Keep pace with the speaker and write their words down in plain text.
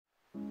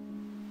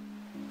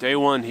Day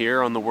one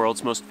here on the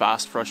world's most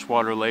vast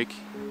freshwater lake.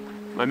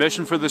 My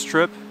mission for this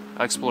trip?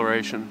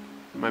 Exploration.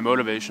 My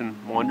motivation?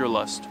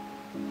 Wanderlust.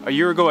 A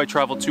year ago I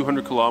traveled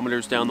 200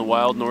 kilometers down the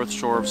wild north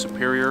shore of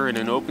Superior in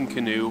an open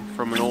canoe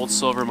from an old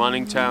silver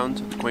mining town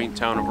to the quaint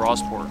town of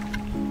Rosport.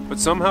 But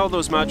somehow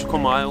those magical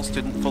miles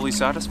didn't fully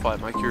satisfy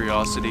my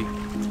curiosity.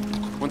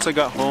 Once I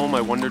got home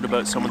I wondered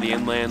about some of the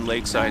inland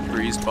lakes I had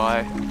breezed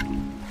by.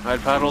 I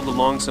had paddled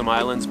along some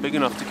islands big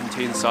enough to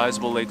contain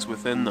sizable lakes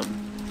within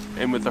them.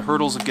 And with the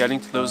hurdles of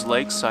getting to those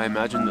lakes, I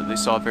imagined that they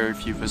saw very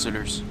few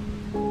visitors.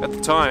 At the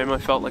time, I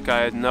felt like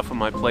I had enough on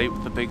my plate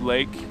with the big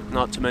lake,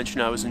 not to mention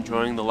I was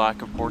enjoying the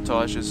lack of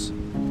portages.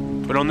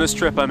 But on this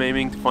trip, I'm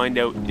aiming to find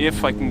out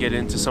if I can get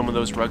into some of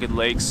those rugged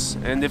lakes,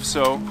 and if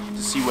so,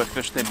 to see what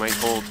fish they might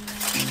hold.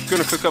 I'm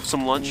gonna cook up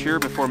some lunch here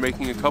before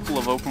making a couple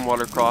of open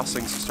water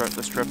crossings to start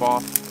this trip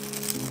off.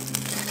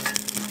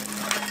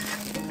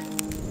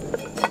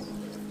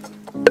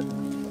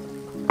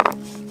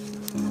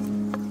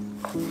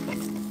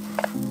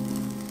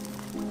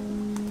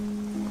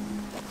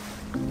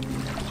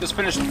 Just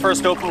finished the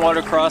first open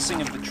water crossing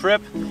of the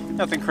trip.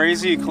 Nothing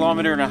crazy, 1.5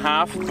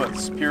 kilometers, but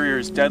Superior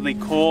is deadly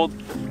cold.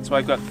 So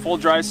I've got full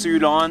dry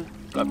suit on.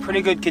 Got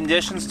pretty good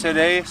conditions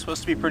today,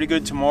 supposed to be pretty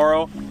good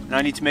tomorrow. And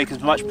I need to make as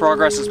much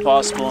progress as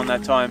possible in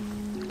that time.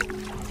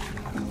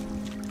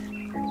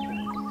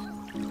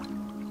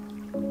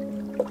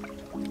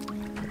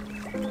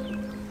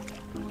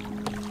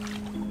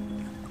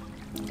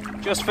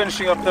 Just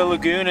finishing up the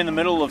lagoon in the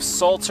middle of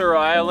Salter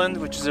Island,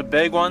 which is a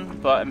big one,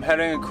 but I'm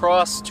heading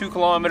across 2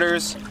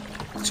 kilometers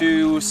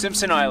to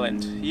Simpson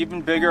Island,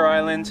 even bigger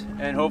island,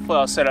 and hopefully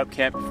I'll set up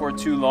camp before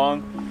too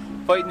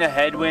long. Fighting a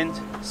headwind,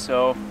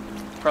 so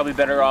probably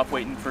better off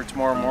waiting for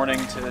tomorrow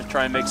morning to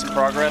try and make some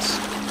progress.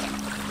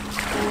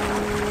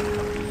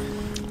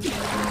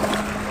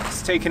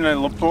 It's taken a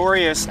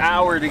laborious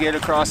hour to get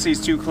across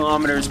these 2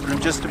 kilometers, but I'm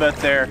just about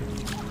there.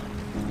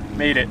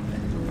 Made it.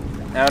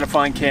 Now to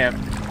find camp.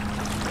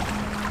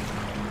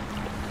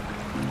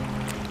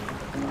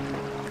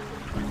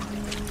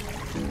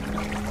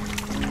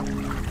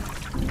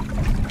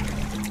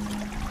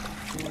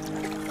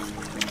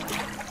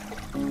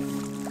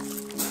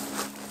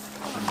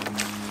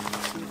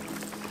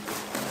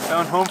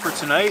 Found home for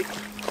tonight.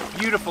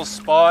 Beautiful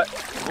spot,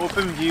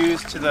 open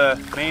views to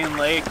the main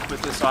lake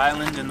with this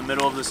island in the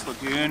middle of this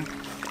lagoon.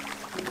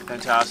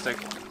 Fantastic.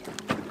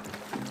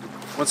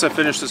 Once I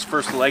finish this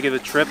first leg of the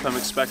trip, I'm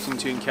expecting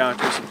to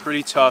encounter some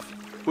pretty tough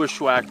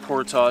bushwhack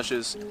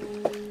portages.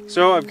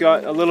 So I've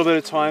got a little bit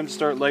of time to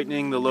start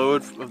lightening the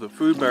load of the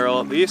food barrel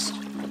at least.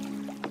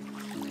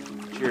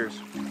 Cheers.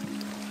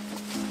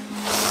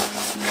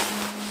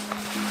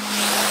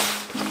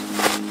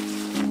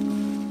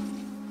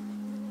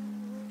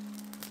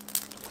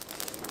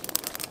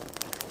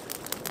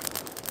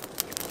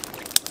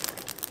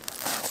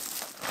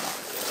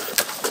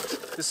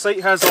 The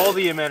site has all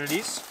the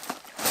amenities,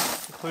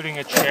 including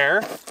a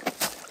chair,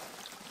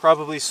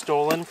 probably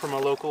stolen from a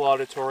local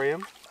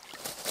auditorium.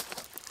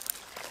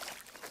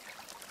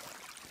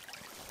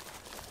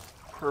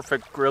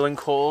 Perfect grilling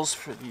coals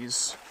for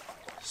these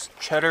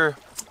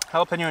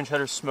jalapeno and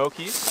cheddar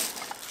smokies.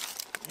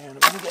 And I'm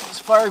going to get this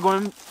fire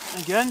going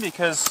again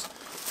because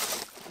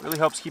it really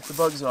helps keep the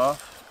bugs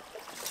off.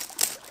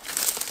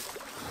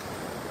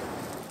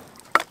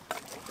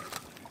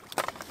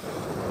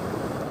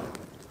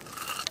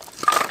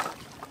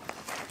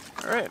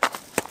 Alright.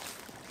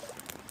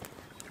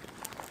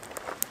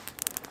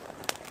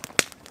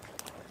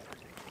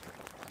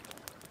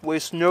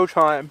 Waste no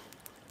time.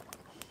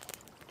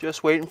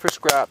 Just waiting for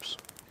scraps.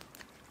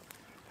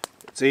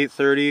 It's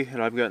 8:30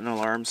 and I've got an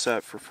alarm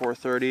set for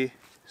 4:30,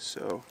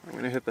 so I'm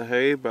going to hit the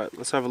hay, but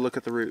let's have a look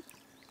at the route.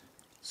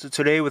 So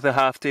today with a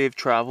half day of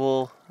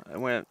travel, I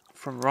went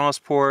from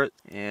Rosport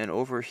and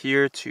over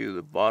here to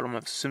the bottom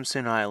of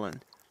Simpson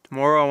Island.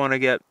 Tomorrow I want to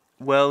get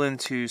well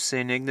into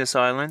St. Ignace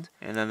Island,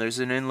 and then there's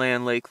an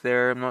inland lake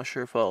there. I'm not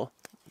sure if I'll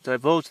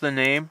divulge the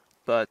name,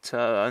 but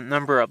a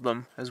number of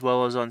them, as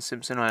well as on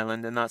Simpson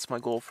Island, and that's my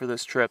goal for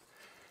this trip.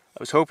 I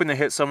was hoping to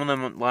hit some of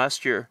them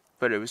last year,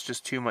 but it was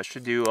just too much to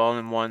do all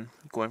in one,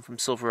 going from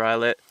Silver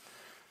Islet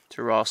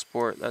to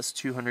Rosport. That's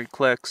 200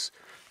 clicks.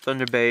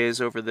 Thunder Bay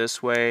is over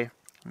this way,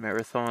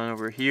 Marathon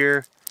over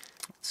here.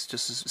 It's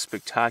just a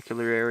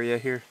spectacular area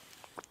here.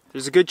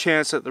 There's a good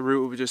chance that the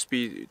route would just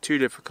be too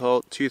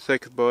difficult, too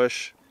thick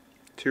bush,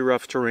 too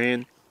rough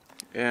terrain,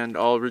 and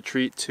I'll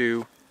retreat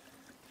to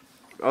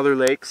other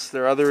lakes.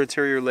 There are other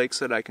interior lakes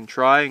that I can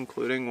try,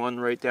 including one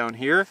right down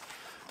here.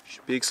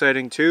 Should be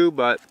exciting too,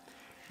 but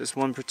this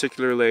one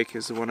particular lake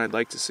is the one I'd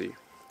like to see.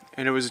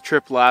 And it was a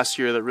trip last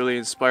year that really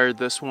inspired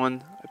this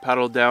one. I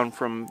paddled down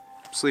from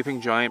Sleeping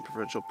Giant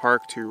Provincial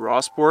Park to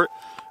Rosport,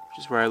 which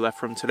is where I left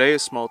from today, a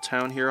small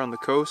town here on the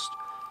coast.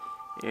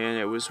 And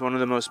it was one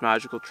of the most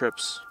magical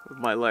trips of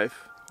my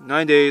life.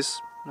 9 days,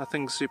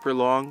 nothing super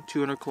long,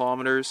 200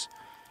 kilometers.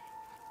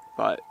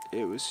 But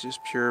it was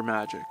just pure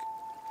magic.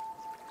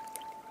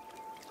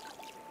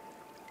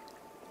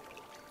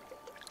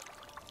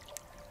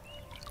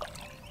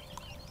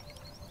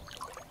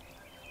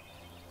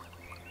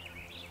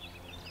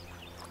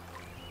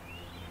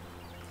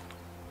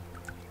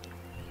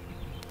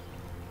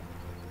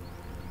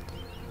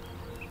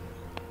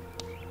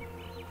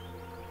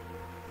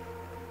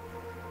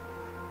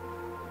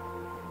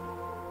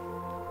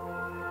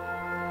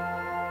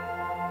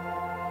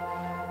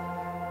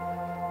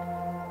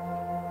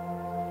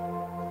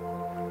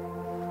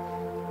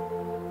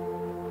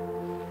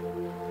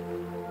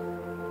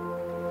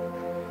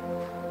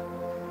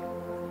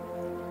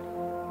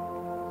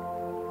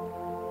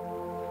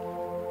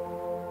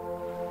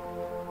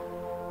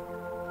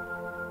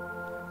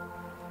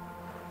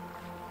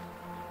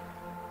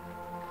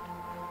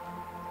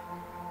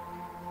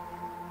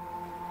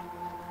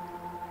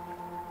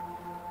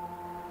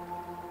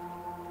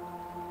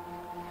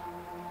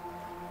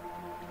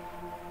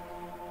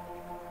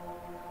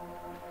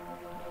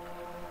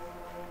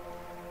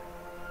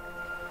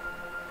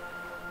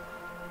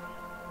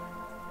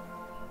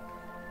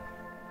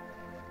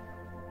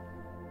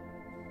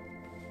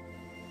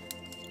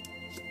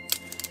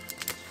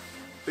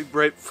 Big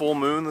bright full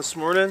moon this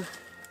morning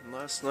and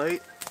last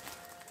night.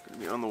 Gonna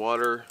be on the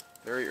water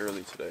very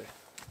early today.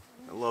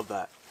 I love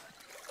that.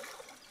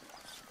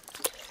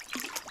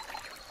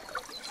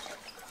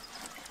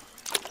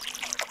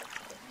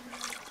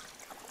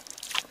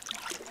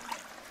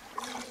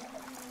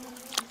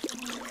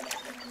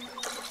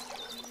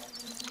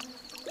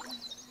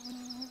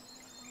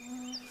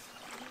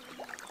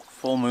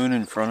 Full moon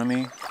in front of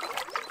me,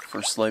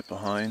 first light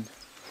behind.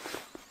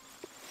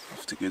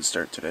 Off to a good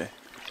start today.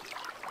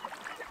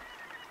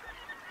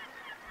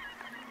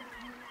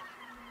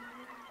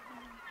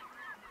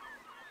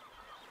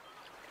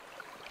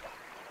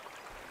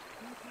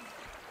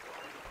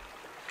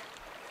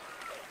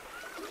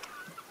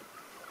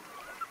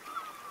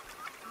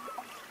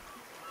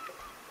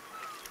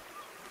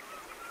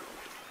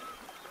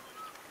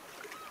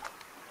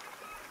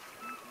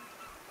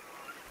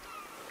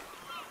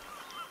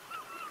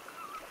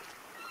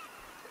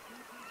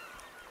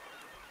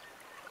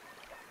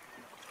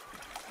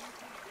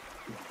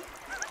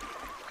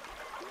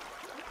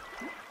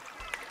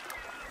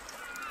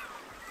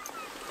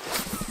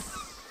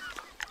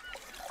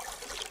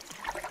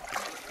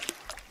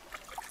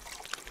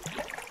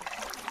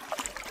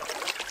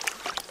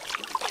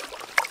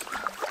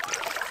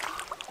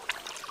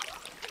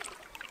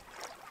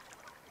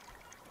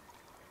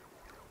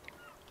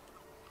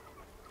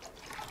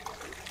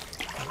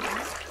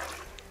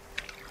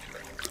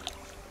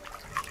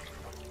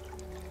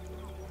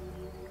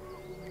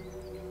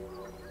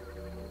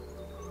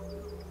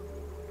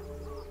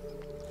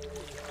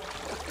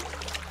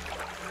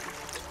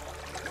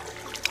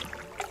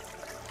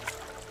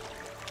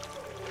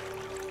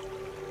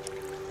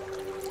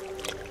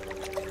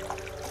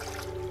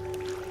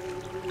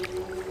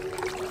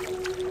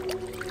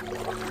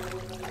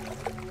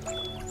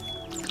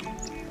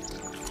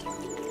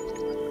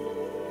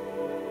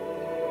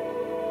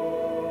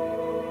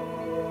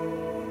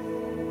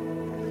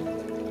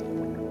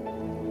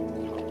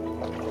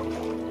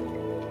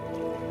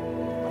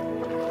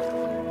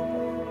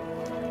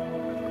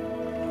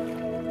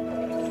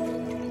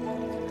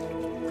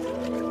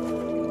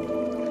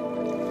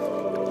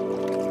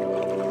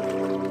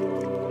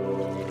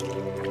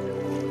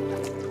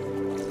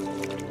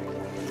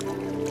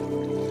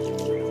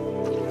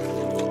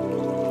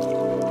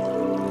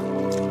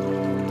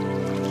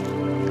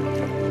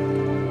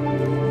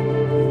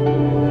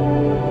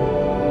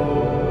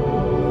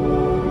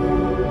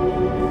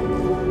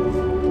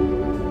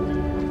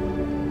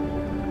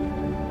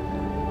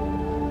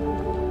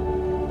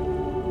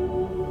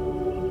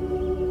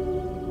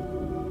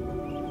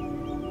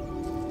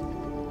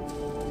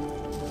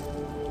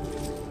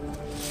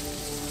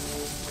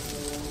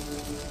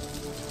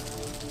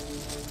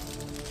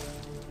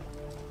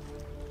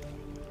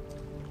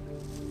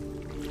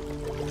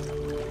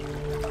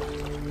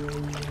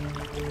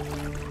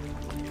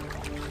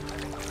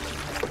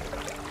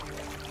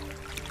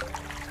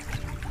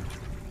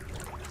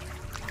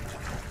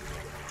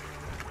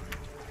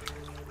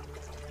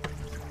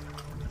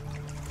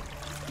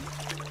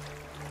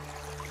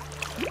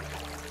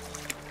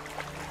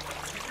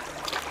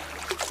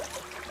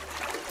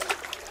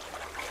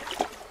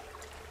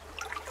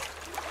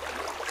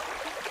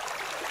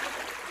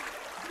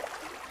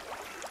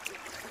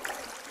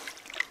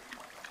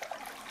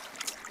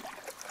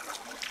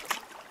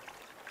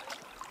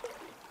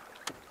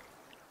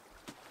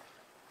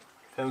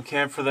 Found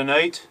camp for the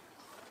night.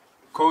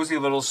 Cozy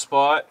little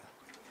spot.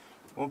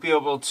 Won't be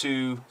able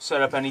to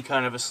set up any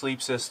kind of a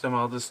sleep system.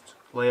 I'll just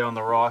lay on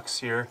the rocks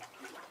here.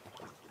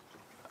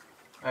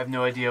 I have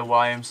no idea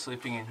why I'm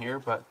sleeping in here,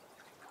 but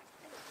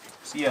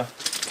see ya.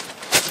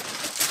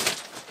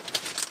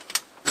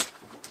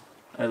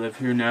 I live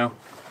here now.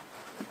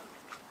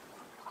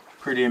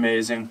 Pretty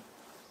amazing.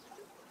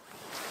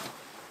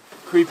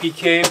 Creepy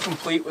cave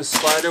complete with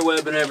spider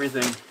web and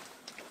everything.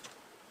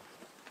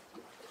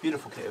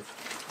 Beautiful cave.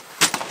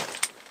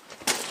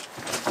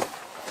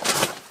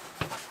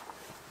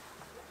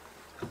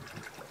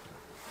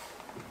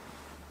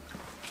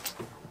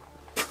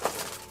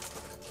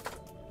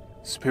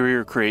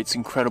 Superior creates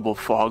incredible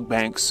fog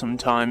banks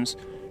sometimes,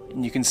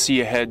 and you can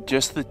see ahead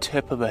just the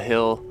tip of a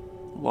hill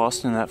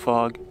lost in that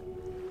fog.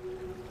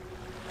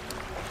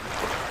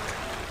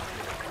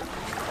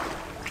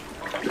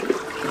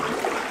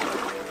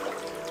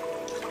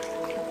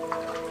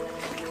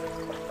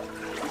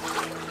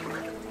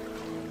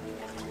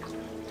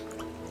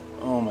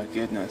 Oh my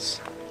goodness.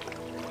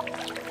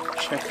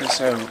 Check this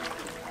out.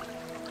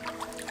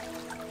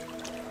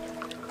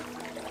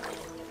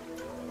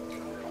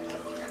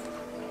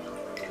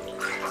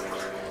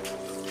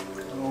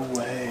 No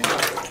way.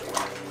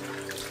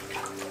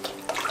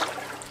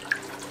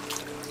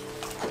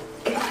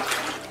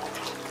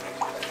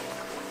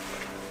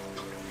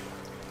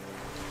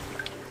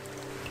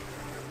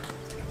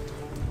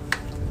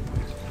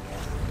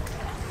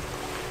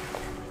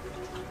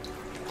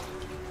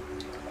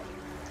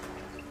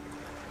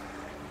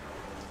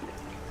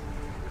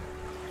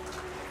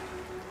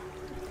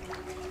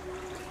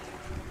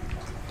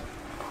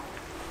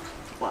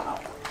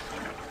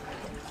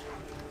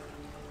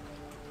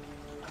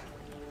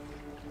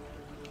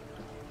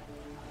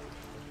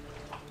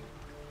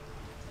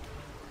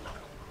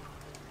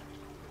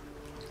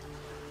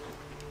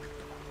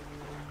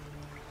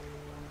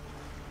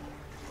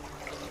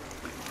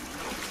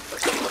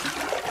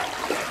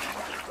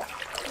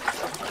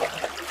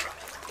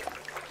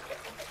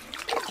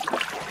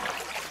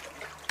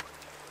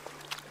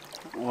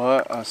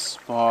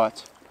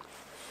 spot.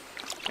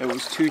 It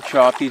was too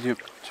choppy to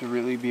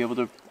really be able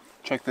to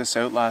check this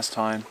out last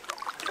time.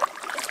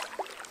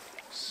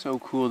 So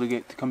cool to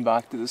get to come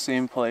back to the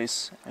same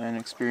place and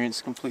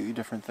experience completely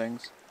different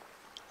things.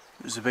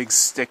 There's a big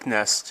stick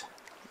nest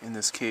in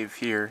this cave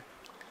here,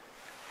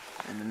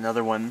 and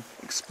another one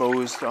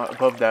exposed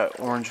above that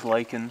orange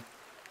lichen.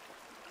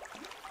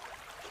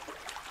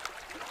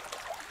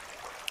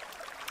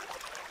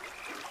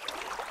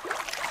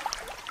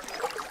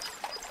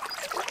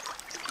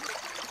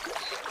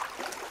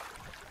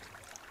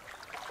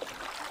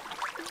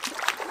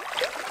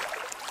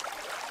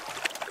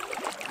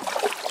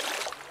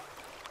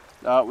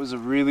 That was a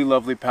really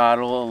lovely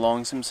paddle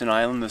along Simpson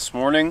Island this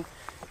morning.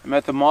 I'm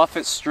at the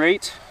Moffat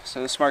Strait,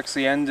 so this marks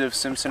the end of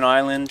Simpson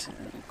Island,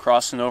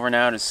 crossing over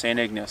now to St.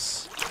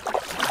 Ignace.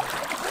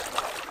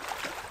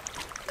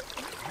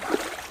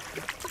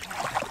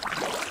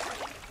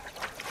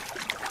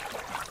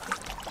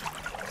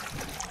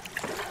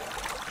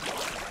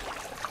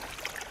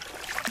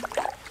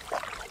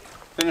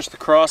 Finished the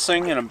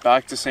crossing and I'm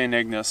back to St.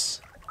 Ignace.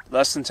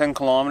 Less than 10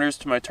 kilometers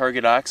to my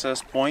target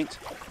access point,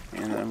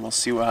 and then we'll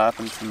see what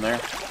happens from there.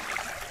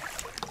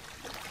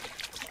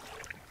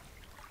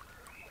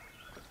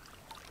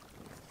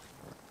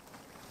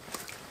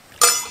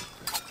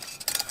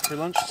 For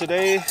lunch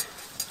today,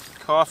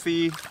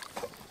 coffee,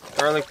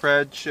 garlic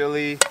bread,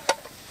 chili,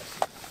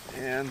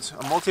 and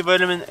a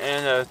multivitamin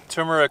and a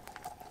turmeric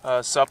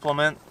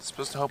supplement. It's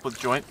supposed to help with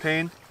joint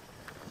pain.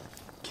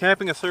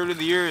 Camping a third of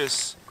the year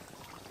is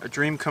a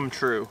dream come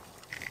true,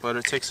 but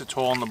it takes a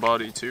toll on the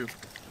body too.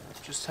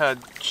 Just had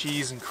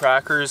cheese and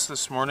crackers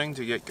this morning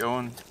to get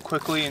going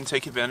quickly and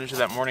take advantage of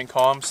that morning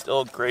calm.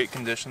 Still great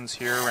conditions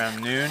here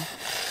around noon,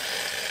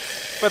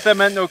 but that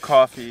meant no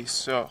coffee,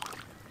 so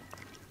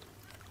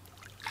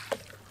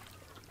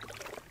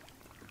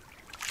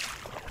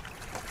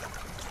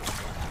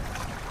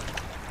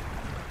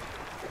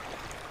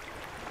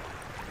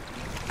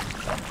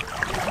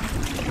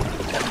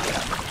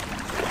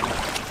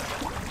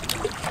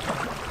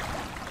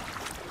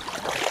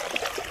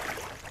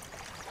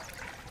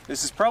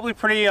this is probably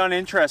pretty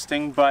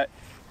uninteresting, but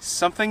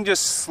something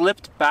just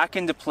slipped back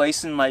into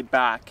place in my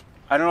back.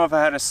 I don't know if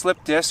I had a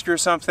slip disc or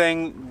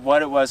something,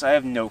 what it was, I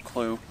have no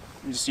clue.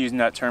 I'm just using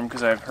that term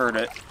because I've heard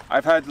it.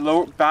 I've had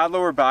bad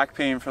lower back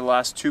pain for the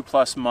last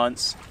 2+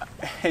 months.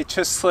 It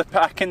just slipped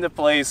back into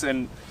place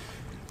and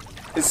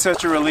it's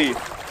such a relief.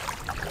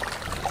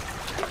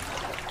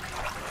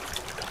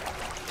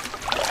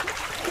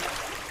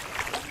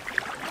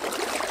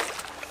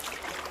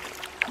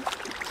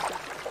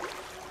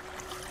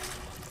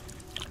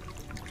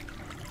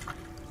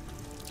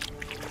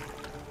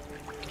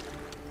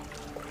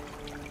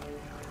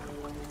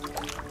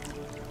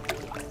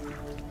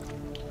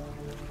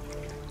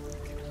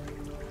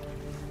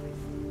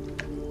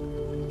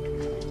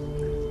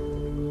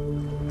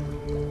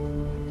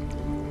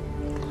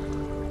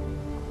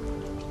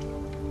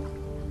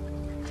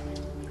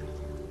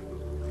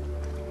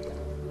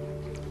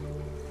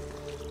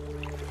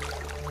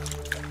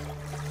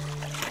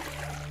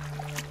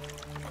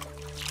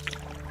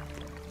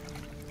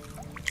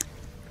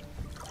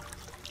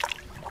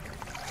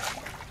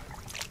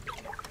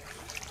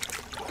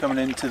 Coming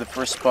into the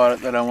first spot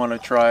that I want to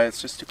try. It's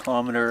just 1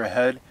 kilometer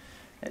ahead.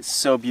 It's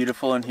so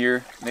beautiful in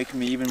here, making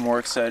me even more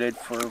excited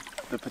for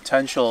the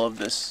potential of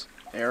this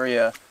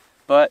area.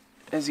 But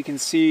as you can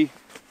see,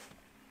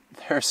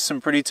 there's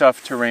some pretty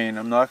tough terrain.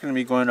 I'm not going to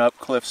be going up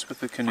cliffs with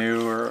the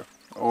canoe or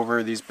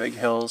over these big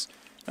hills.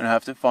 I'm going to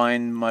have to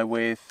find my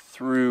way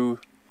through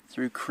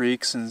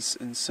creeks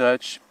and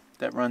such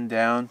that run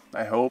down,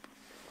 I hope.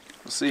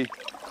 We'll see.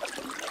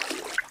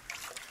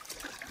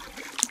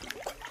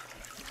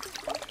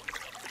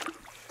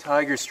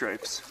 Tiger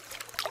stripes.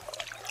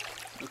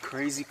 A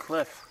crazy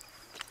cliff.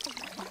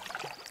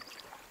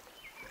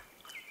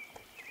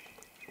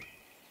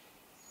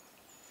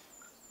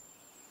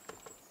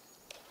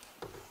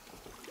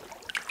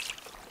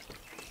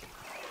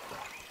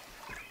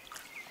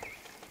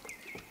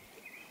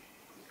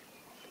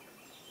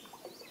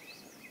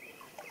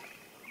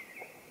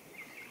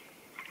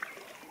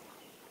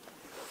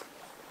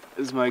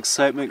 As my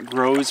excitement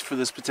grows for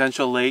this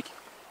potential lake,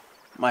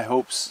 my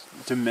hopes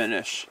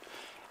diminish.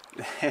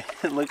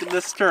 Look at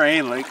this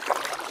terrain, like,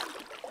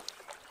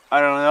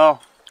 I don't know,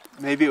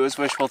 maybe it was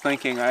wishful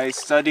thinking. I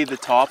studied the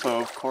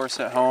topo, of course,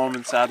 at home,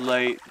 and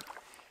satellite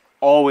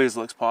always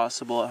looks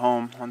possible at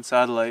home on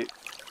satellite.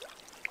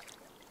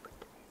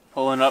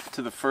 Pulling up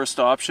to the first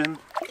option.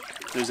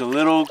 There's a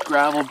little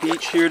gravel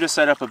beach here to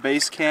set up a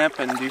base camp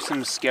and do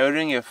some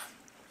scouting if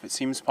it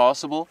seems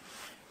possible.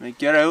 I mean,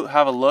 get out,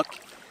 have a look.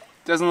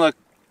 Doesn't look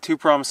too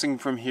promising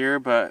from here,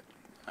 but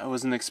I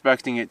wasn't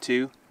expecting it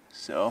to,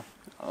 so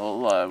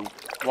I'll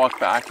walk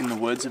back in the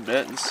woods a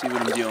bit and see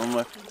what I'm dealing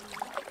with.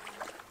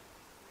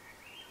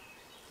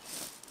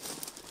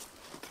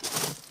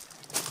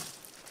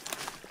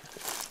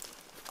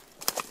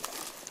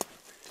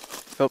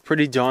 Felt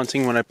pretty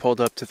daunting when I pulled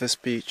up to this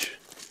beach.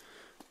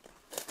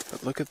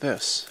 But look at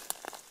this.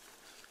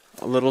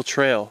 A little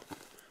trail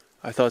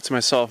I thought to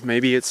myself,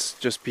 maybe it's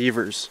just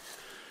beavers.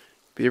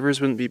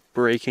 Beavers wouldn't be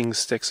breaking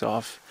sticks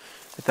off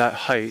at that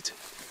height.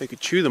 They could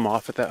chew them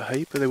off at that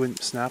height, but they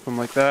wouldn't snap them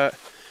like that.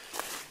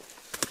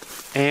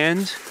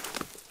 And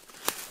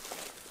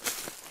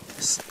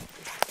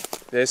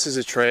this is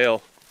a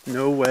trail.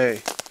 No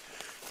way.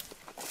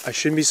 I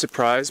shouldn't be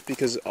surprised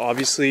because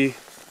obviously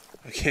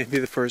I can't be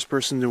the first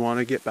person to want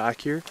to get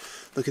back here.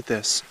 Look at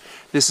this.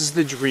 This is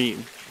the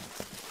dream.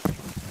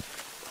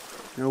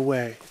 No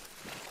way.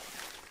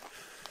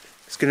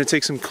 It's gonna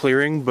take some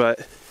clearing, but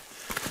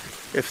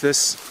if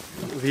this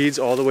leads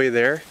all the way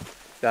there,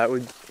 that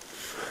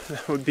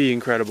would be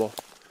incredible.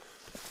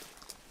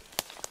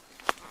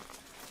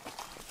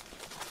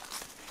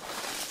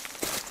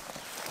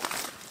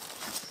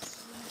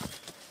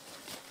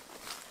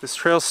 This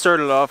trail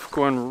started off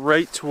going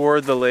right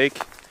toward the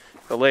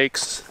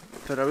lakes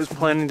that I was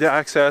planning to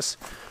access,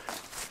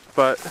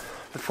 but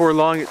before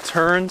long it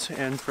turned,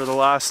 and for the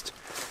last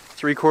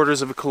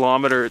 3/4 of a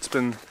kilometer it's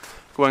been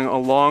going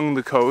along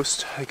the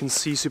coast. I can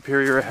see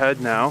Superior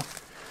ahead now.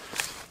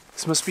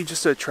 This must be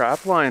just a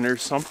trap line or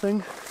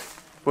something.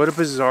 What a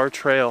bizarre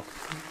trail.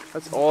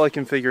 That's all I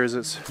can figure is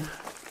it's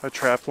a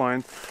trap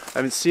line. I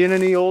haven't seen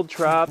any old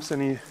traps,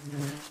 any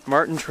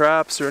marten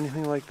traps or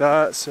anything like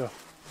that, so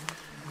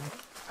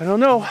I don't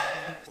know.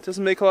 It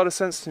doesn't make a lot of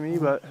sense to me,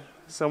 but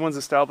someone's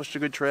established a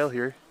good trail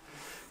here.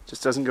 It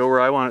just doesn't go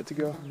where I want it to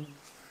go.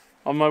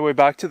 On my way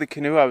back to the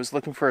canoe, I was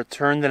looking for a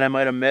turn that I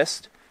might have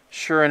missed.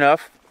 Sure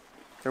enough,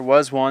 there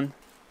was one,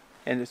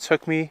 and it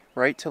took me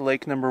right to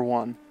lake number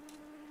 1.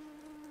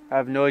 I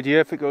have no idea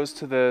if it goes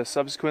to the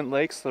subsequent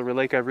lakes, the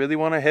lake I really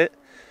want to hit,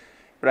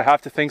 but I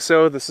have to think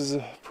so. This is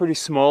a pretty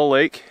small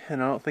lake,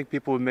 and I don't think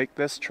people would make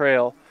this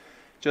trail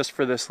just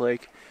for this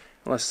lake,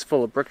 unless it's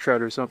full of brook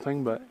trout or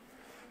something. But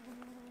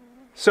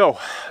so,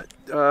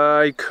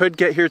 I could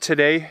get here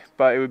today,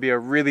 but it would be a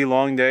really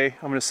long day.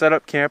 I'm going to set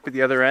up camp at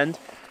the other end,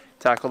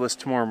 tackle this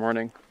tomorrow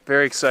morning.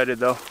 Very excited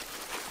though.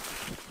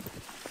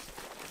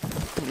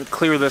 I'm going to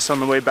clear this on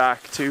the way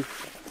back too.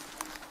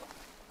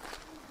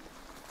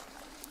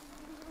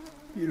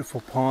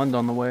 Beautiful pond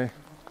on the way.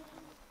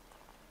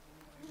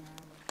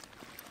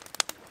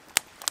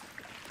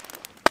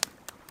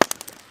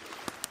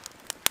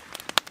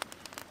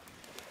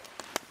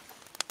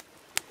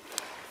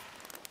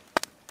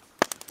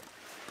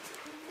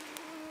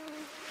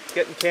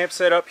 Getting camp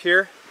set up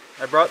here.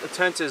 I brought the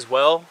tent as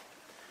well.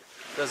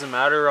 Doesn't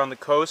matter on the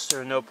coast,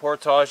 there are no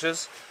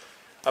portages.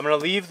 I'm going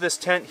to leave this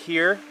tent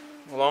here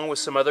along with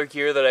some other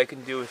gear that I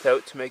can do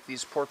without to make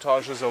these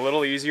portages a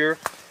little easier.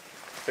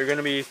 They're going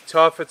to be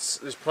tough.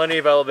 There's plenty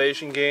of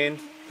elevation gain.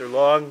 They're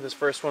long. This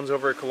first one's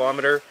over 1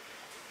 kilometer,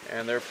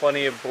 and there are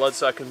plenty of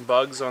blood-sucking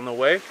bugs on the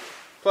way.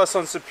 Plus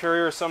on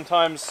Superior,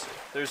 sometimes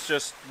there's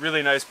just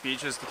really nice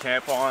beaches to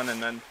camp on,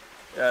 and then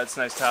it's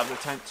nice to have the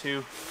tent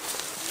too.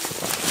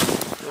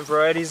 The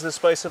variety's the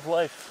spice of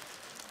life.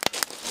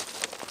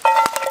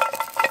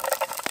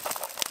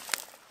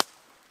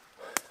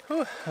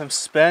 Whew, I'm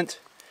spent.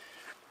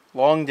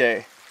 Long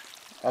day.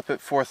 Up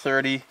at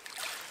 4:30.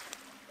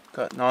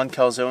 Got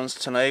non-calzones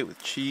tonight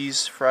with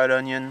cheese, fried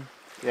onion.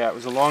 Yeah, it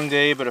was a long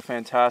day, but a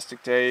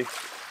fantastic day.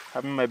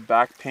 Having my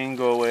back pain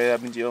go away.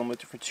 I've been dealing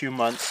with it for 2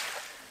 months.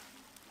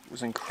 It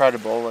was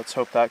incredible. Let's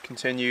hope that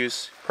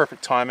continues.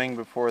 Perfect timing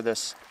before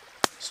this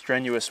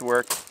strenuous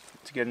work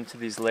to get into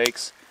these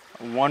lakes.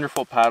 A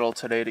wonderful paddle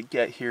today to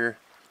get here.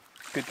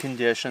 Good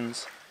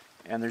conditions.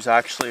 And there's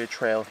actually a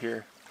trail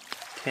here.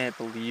 Can't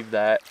believe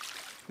that.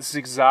 This is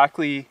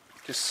exactly,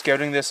 just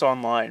scouting this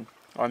online,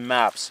 on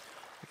maps.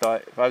 I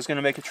thought if I was going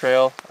to make a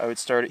trail, I would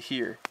start it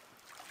here.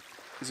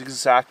 This is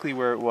exactly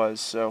where it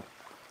was, so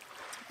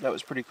that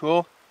was pretty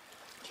cool.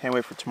 Can't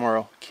wait for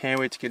tomorrow. Can't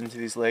wait to get into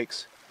these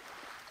lakes.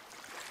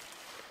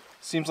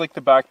 Seems like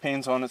the back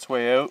pain's on its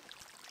way out,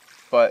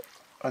 but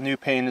a new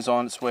pain is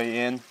on its way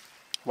in.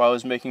 While I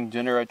was making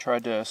dinner, I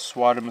tried to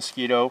swat a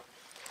mosquito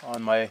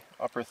on my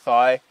upper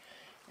thigh,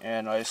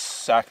 and I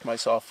sacked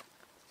myself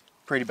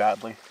pretty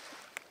badly.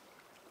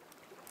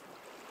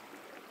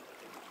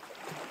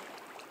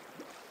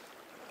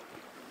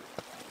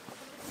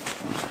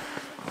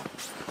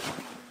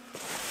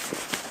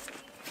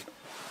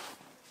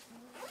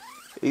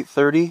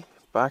 "8:30,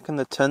 back in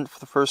the tent for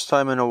the first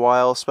time in a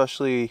while,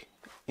 especially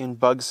in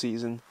bug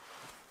season.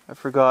 I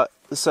forgot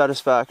the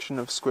satisfaction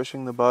of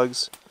squishing the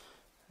bugs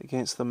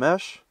against the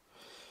mesh.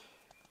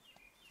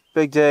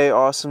 Big day,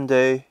 awesome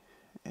day,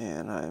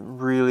 and I'm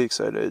really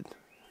excited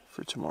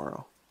for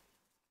tomorrow."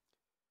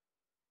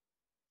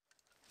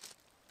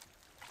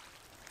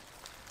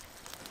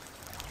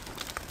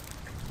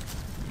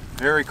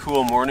 Very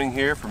cool morning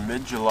here for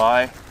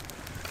mid-July.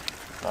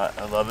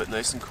 I love it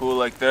nice and cool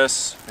like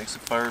this. Makes the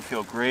fire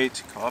feel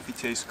great. Coffee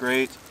tastes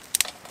great.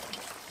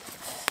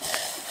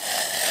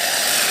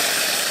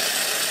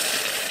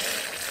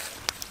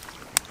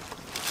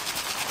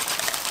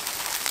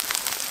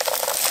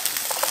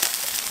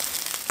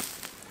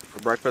 For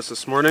breakfast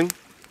this morning,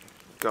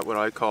 got what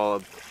I call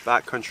a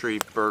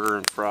backcountry burger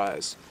and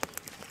fries.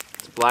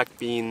 It's a black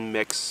bean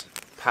mix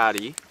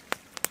patty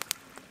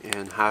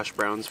and hash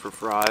browns for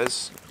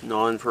fries,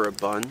 naan for a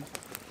bun.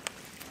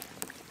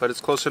 But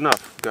it's close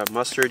enough. We've got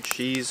mustard,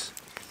 cheese,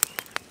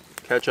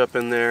 ketchup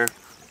in there.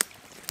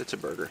 It's a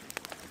burger.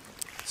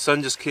 The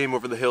sun just came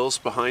over the hills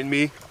behind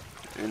me,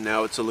 and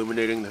now it's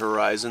illuminating the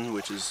horizon,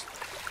 which is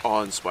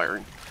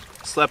awe-inspiring.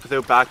 Slept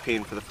without back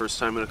pain for the first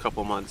time in a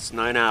couple months.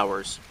 9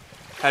 hours.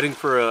 Heading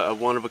for a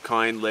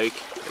one-of-a-kind lake,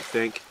 I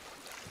think.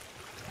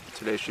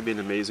 Today should be an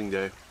amazing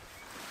day.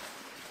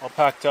 All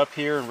packed up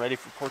here and ready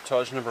for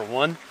portage number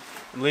 1.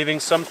 I'm leaving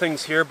some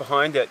things here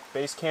behind at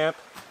base camp,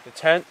 the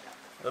tent.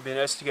 It'll be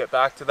nice to get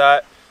back to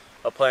that.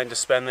 I'll plan to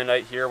spend the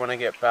night here when I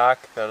get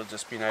back. That'll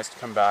just be nice to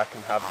come back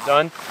and have it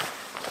done.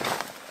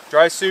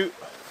 Dry suit,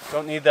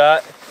 don't need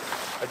that.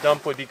 A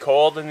dump would be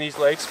cold in these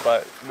lakes,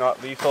 but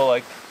not lethal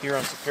like here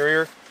on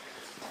Superior.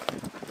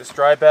 This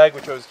dry bag,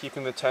 which I was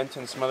keeping the tent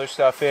and some other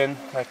stuff in,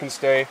 that can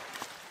stay.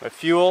 My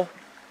fuel,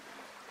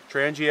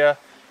 Trangia.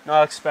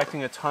 Not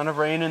expecting a ton of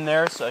rain in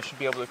there, so I should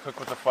be able to cook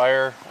with a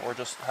fire or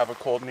just have a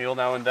cold meal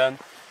now and then.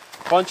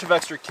 A bunch of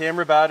extra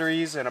camera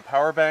batteries and a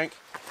power bank.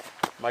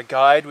 My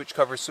guide, which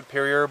covers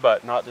Superior,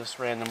 but not this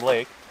random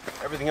lake.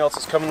 Everything else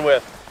is coming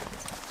with.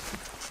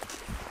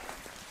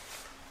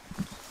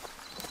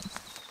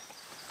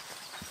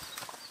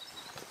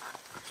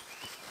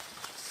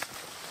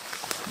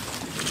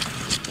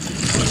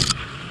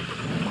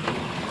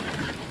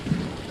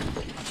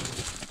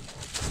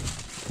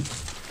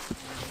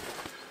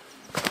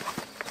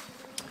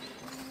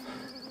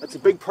 That's a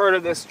big part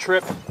of this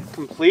trip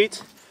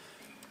complete.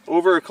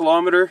 Over a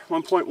kilometer,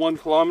 1.1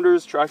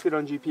 kilometers, tracked it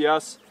on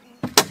GPS.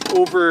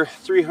 Over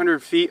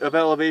 300 feet of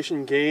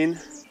elevation gain,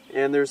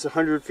 and there's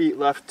 100 feet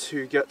left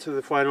to get to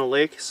the final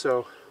lake,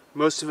 so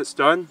most of it's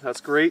done.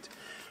 That's great.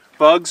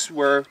 Bugs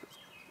were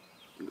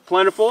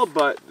plentiful,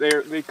 but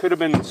they could have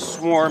been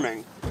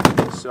swarming,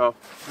 so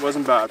it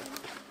wasn't bad.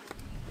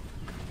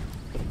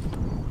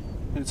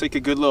 And take a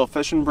good little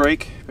fishing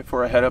break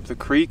before I head up the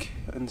creek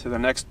into the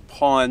next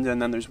pond,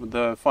 and then there's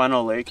the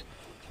final lake.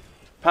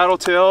 Paddle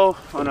tail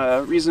on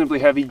a reasonably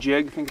heavy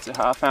jig, I think it's a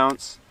 1/2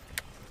 ounce.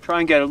 Try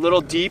and get a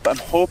little deep. I'm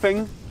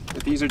hoping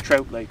that these are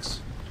trout lakes.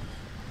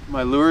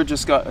 My lure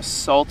just got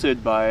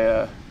assaulted by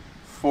a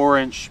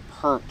 4-inch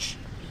perch.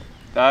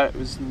 That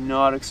was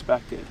not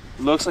expected.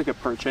 It looks like a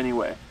perch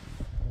anyway.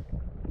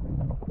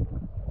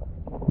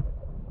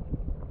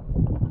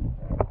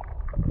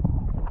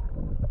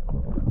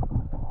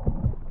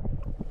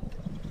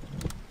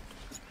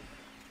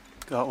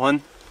 Got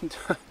one.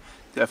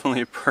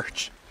 Definitely a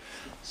perch.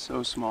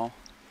 So small.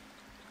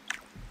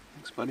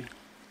 Thanks, buddy.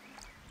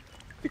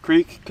 The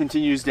creek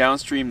continues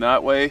downstream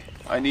that way.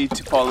 I need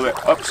to follow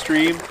it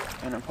upstream,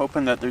 and I'm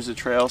hoping that there's a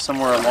trail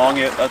somewhere along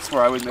it. That's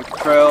where I would make a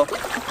trail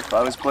if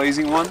I was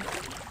blazing one,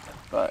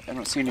 but I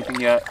don't see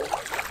anything yet.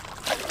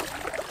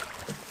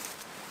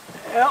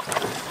 Yep,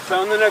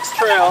 found the next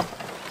trail.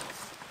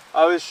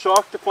 I was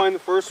shocked to find the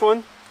first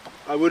one.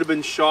 I would have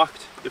been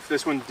shocked if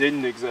this one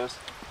didn't exist,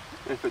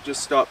 and if it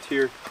just stopped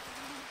here.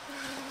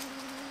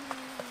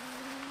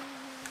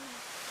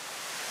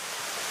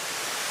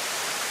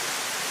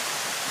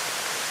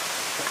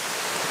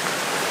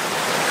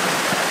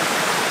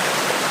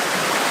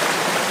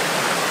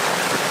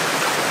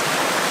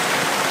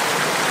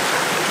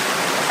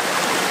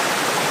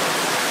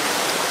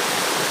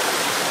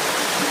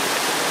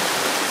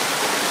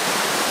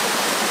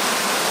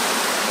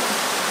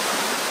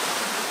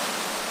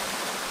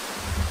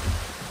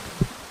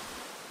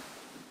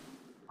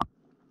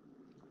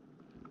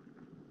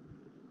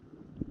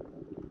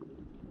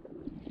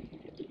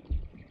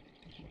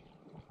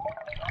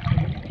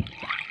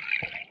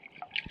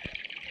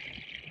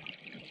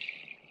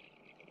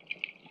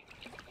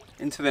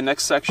 Into the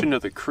next section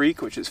of the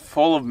creek, which is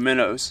full of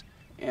minnows,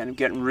 and I'm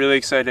getting really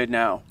excited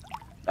now.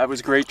 That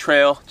was a great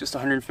trail, just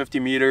 150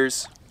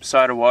 meters,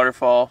 beside a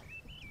waterfall.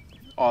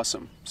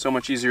 Awesome, so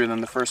much easier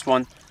than the first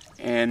one.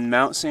 And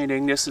Mount St.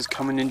 Ignace is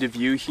coming into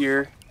view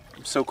here.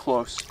 I'm so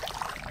close.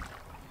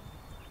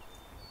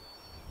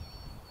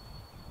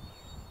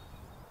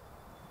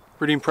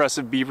 Pretty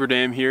impressive beaver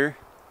dam here.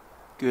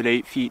 Good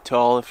 8 feet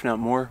tall, if not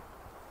more.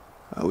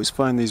 I always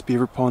find these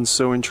beaver ponds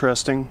so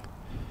interesting.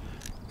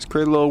 Just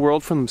create a little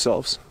world for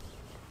themselves.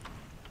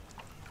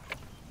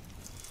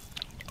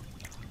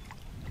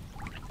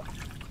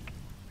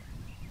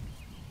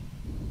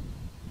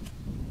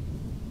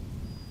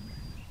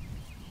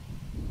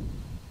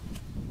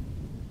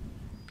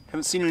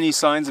 Haven't seen any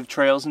signs of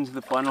trails into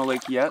the final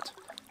lake yet,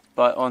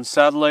 but on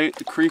satellite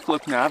the creek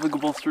looked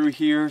navigable through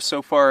here.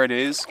 So far it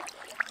is,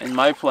 and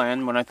my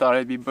plan when I thought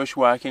I'd be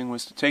bushwhacking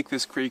was to take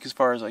this creek as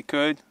far as I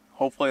could.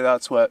 Hopefully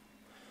that's what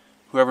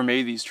whoever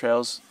made these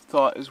trails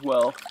thought as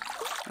well.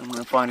 I'm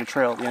going to find a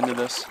trail at the end of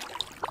this.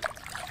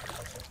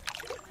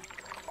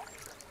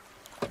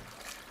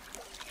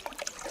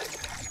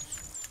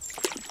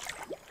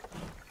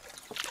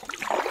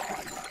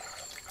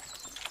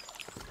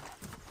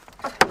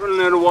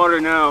 Running out of water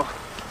now,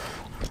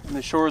 and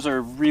the shores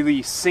are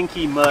really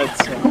sinky mud,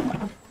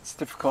 so it's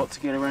difficult to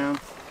get around.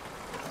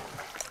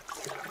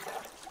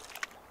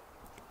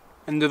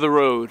 End of the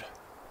road.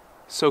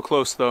 So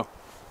close though.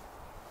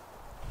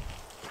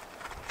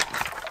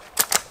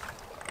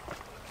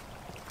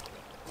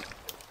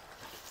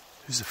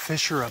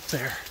 fissure up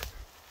there.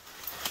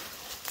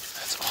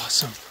 That's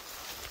awesome.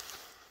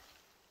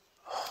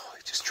 Oh, I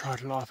just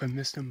trotted off. I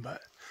missed him,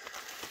 but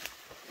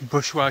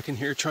bushwhacking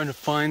here, trying to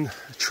find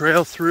a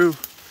trail through.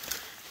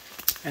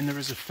 And there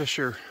was a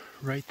fissure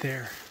right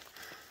there.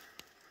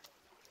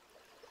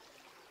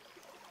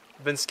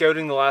 I've been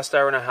scouting the last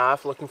hour and a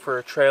half looking for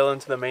a trail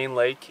into the main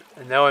lake,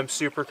 and now I'm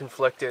super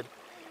conflicted.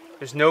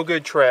 There's no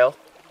good trail.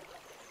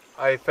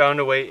 I found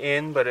a way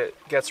in, but it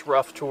gets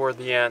rough toward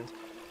the end.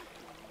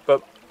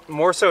 But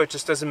more so, it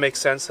just doesn't make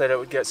sense that it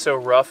would get so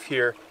rough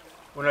here.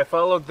 When I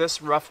followed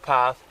this rough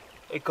path,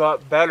 it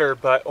got better,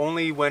 but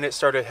only when it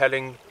started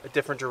heading a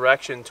different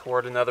direction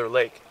toward another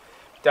lake.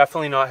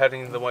 Definitely not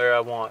heading the way I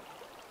want.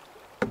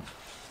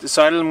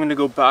 Decided I'm going to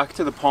go back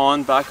to the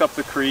pond, back up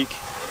the creek,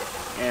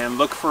 and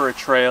look for a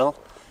trail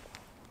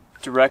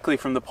directly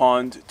from the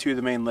pond to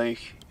the main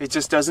lake. It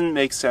just doesn't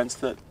make sense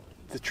that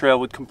the trail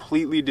would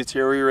completely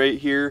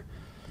deteriorate here.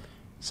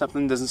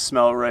 Something doesn't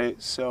smell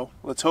right, so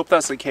let's hope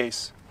that's the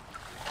case.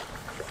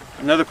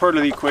 Another part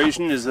of the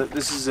equation is that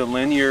this is a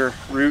linear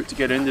route to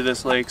get into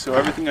this lake, so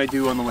everything I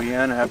do on the way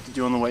in I have to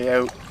do on the way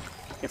out.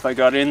 If I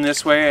got in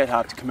this way, I'd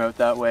have to come out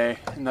that way,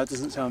 and that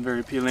doesn't sound very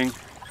appealing.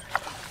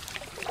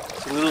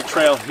 There's a little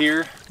trail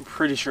here. I'm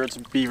pretty sure it's a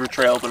beaver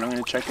trail, but I'm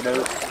going to check it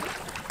out.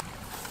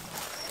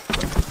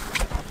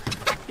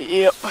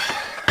 Yep.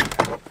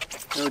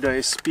 No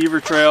dice.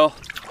 Beaver trail.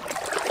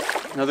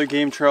 Another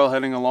game trail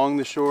heading along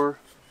the shore.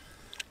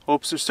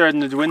 Hopes are starting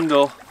to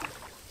dwindle.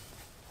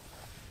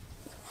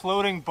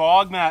 Floating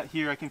bog mat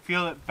here. I can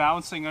feel it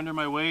bouncing under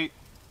my weight.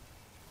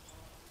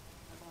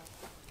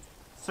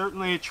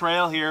 Certainly a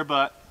trail here,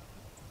 but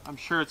I'm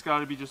sure it's got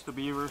to be just a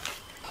beaver.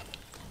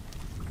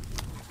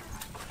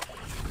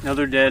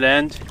 Another dead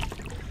end.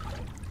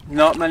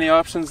 Not many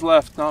options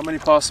left, not many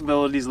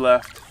possibilities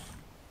left.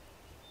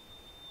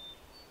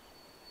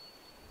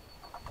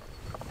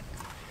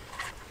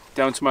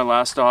 Down to my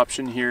last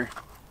option here.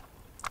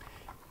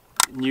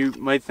 And you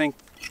might think,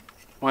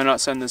 why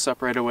not send this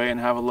up right away and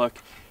have a look?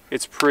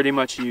 It's pretty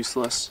much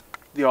useless.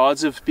 The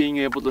odds of being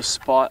able to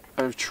spot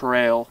a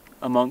trail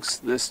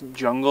amongst this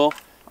jungle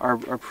are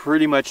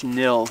pretty much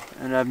nil,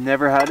 and I've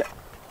never had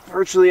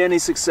virtually any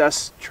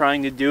success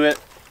trying to do it.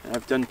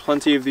 I've done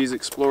plenty of these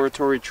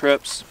exploratory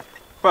trips,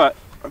 but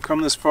I've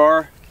come this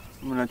far,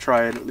 I'm gonna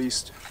try it at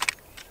least.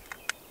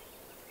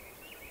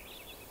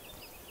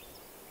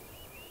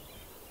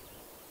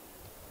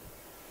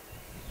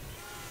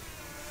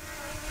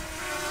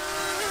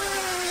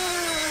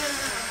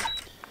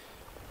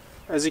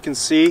 As you can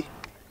see,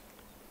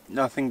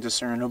 nothing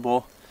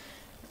discernible.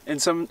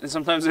 And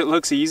sometimes it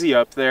looks easy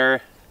up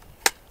there.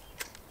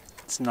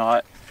 It's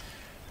not.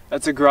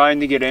 That's a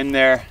grind to get in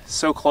there.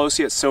 So close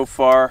yet so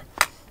far.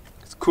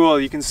 It's cool.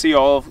 You can see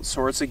all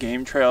sorts of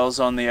game trails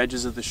on the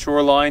edges of the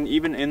shoreline.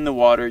 Even in the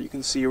water, you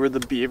can see where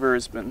the beaver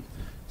has been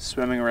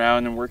swimming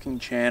around and working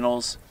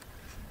channels.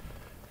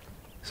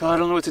 So I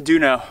don't know what to do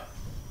now.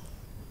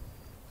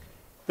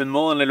 Been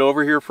mulling it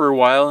over here for a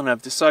while, and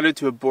I've decided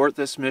to abort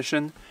this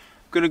mission.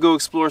 I'm gonna go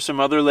explore some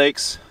other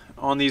lakes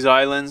on these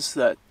islands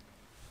that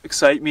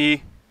excite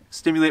me,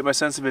 stimulate my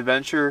sense of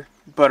adventure,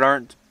 but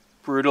aren't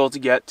brutal to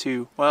get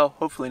to. Well,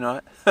 hopefully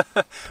not.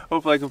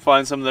 Hopefully I can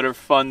find some that are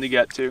fun to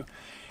get to.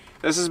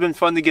 This has been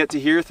fun to get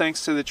to here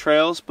thanks to the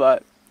trails,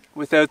 but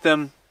without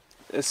them,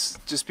 this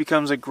just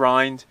becomes a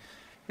grind.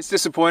 It's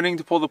disappointing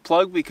to pull the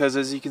plug because,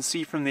 as you can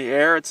see from the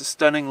air, it's a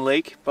stunning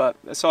lake, but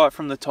I saw it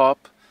from the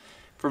top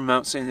from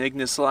Mount St.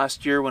 Ignace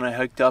last year when I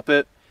hiked up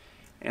it,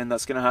 and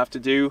that's gonna have to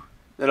do.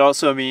 That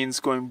also means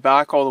going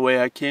back all the way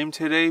I came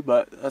today,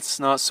 but that's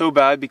not so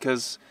bad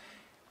because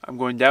I'm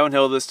going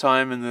downhill this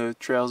time and the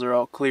trails are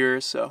all clear,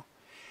 so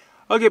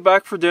I'll get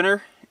back for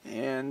dinner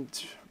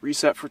and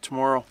reset for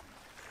tomorrow.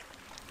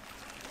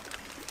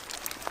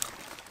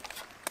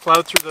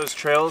 Plowed through those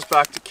trails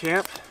back to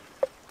camp.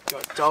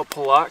 Got Del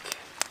Palak.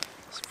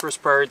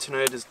 First priority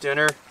tonight is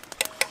dinner.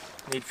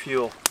 Need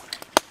fuel.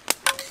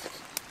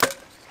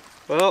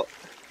 Well,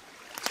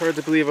 it's hard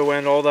to believe I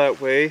went all that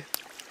way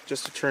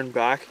just to turn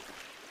back,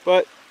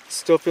 but it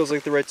still feels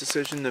like the right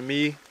decision to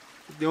me.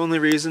 The only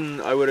reason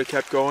I would have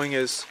kept going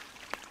is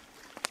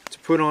to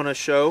put on a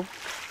show,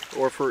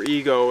 or for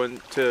ego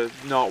and to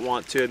not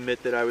want to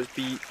admit that I was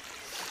beat.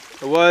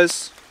 It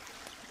was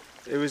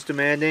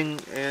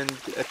demanding, and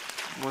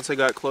once I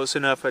got close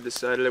enough I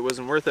decided it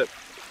wasn't worth it.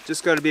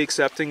 Just got to be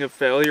accepting of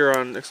failure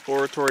on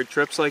exploratory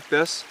trips like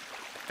this.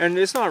 And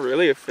it's not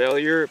really a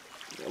failure.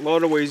 A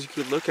lot of ways you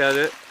could look at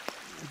it,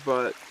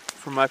 but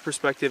from my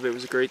perspective it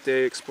was a great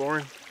day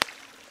exploring.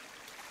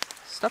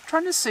 Stop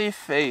trying to save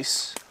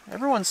face.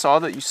 Everyone saw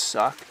that you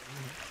suck.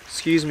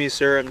 Excuse me,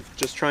 sir, I'm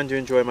just trying to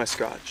enjoy my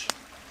scotch.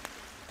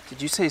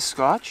 Did you say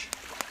scotch?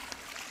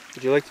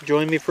 Would you like to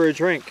join me for a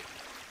drink?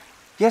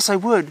 Yes, I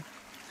would.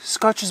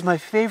 Scotch is my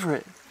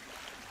favorite.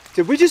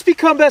 Did we just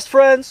become best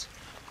friends?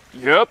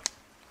 Yep.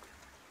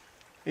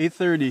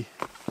 8:30.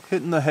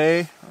 Hitting the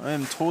hay. I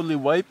am totally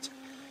wiped.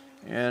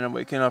 And I'm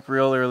waking up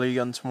real early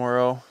again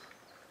tomorrow.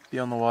 Be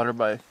on the water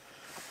by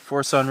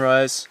 4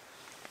 sunrise.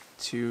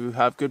 to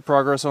have good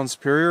progress on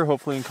Superior,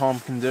 hopefully in calm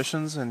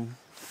conditions, and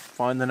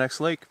find the next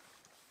lake.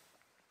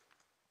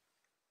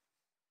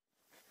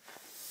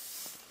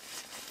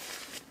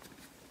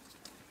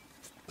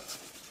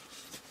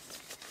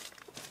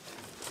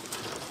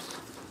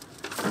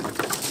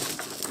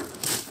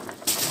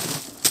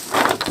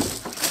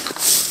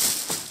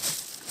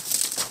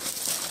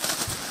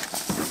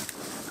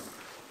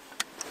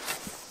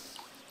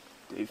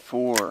 Day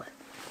 4.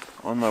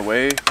 On my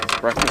way,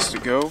 breakfast to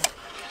go.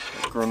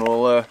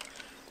 Granola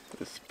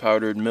with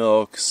powdered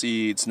milk,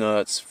 seeds,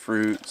 nuts,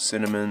 fruit,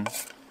 cinnamon.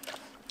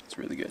 It's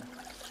really good.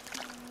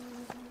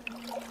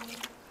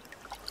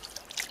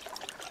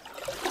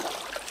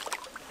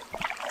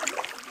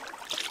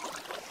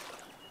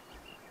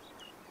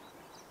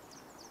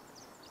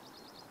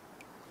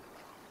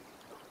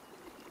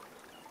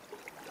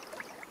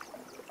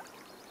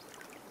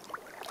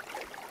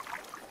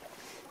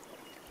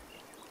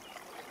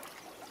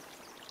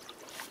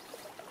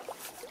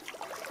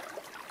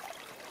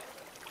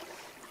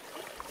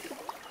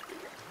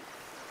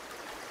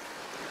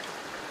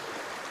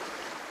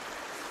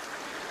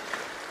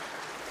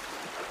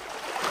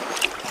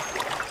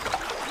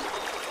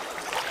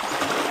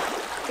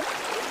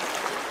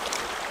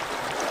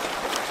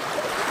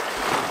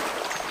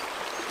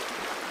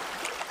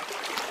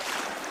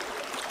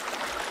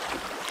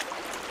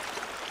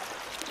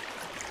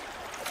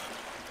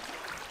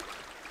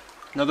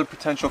 Another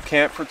potential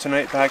camp for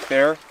tonight back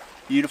there.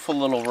 Beautiful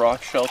little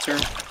rock shelter.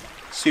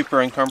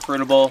 Super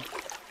uncomfortable.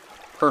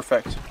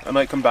 Perfect. I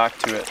might come back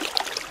to it.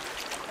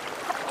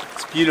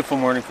 It's a beautiful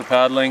morning for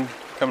paddling.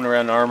 Coming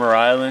around Armour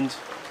Island.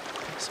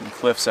 Some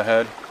cliffs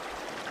ahead.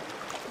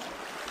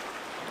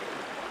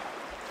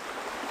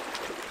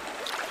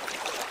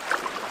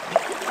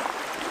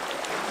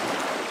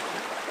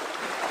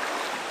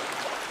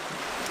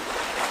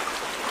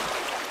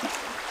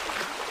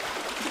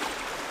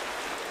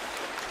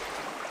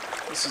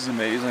 This is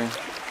amazing.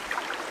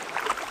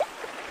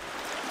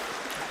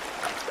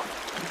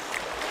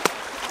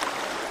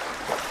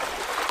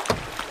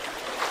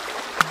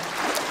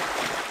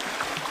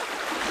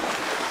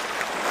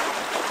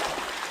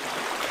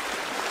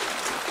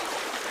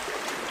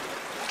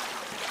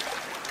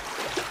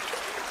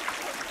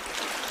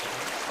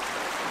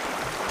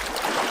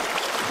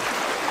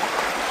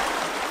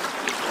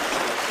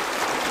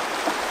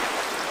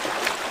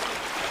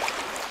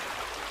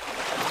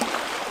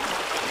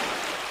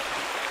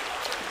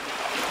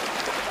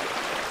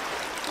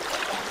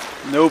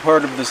 No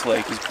part of this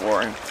lake is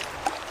boring.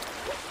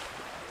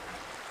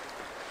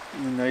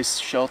 A nice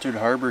sheltered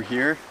harbor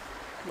here.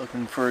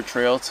 Looking for a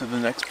trail to the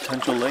next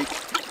potential lake.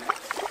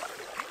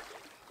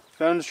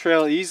 Found a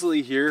trail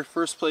easily here.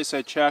 First place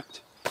I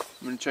checked. I'm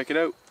gonna check it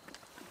out.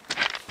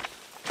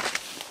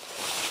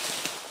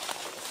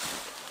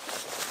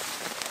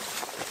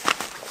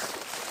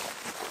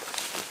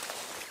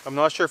 I'm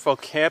not sure if I'll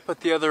camp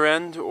at the other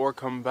end or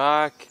come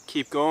back,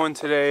 keep going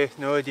today,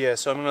 no idea.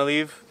 So I'm gonna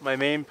leave my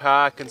main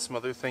pack and some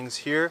other things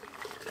here.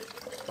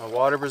 My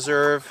water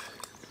reserve,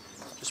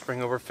 just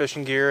bring over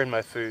fishing gear and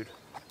my food.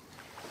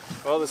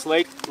 Well, this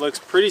lake looks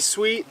pretty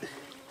sweet.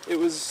 It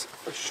was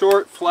a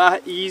short,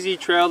 flat, easy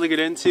trail to get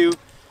into,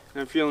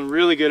 and I'm feeling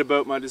really good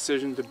about my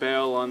decision to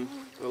bail on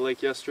the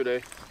lake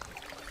yesterday.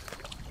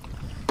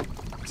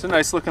 It's a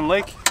nice looking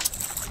lake.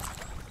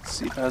 Let's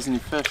see if it has any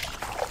fish.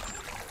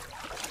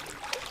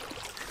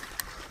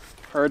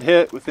 Hard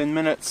hit within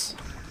minutes.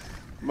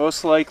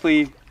 Most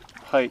likely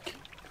pike.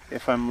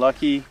 If I'm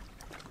lucky,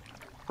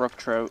 brook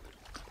trout.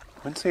 I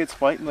wouldn't say it's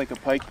fighting like a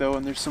pike though,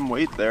 and there's some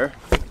weight there.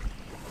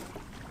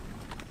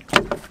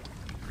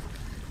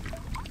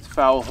 It's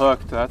foul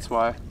hooked, that's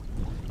why.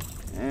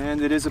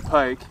 And it is a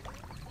pike.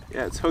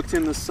 Yeah, it's hooked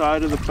in the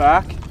side of the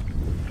back.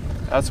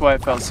 That's why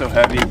it felt so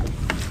heavy.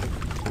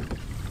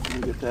 Let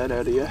me get that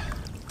out of you.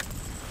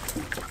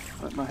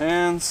 Wet my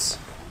hands.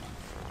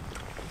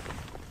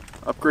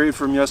 Upgrade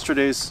from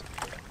yesterday's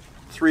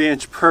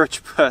 3-inch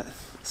perch, but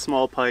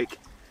small pike.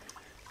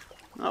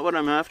 Not what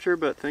I'm after,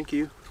 but thank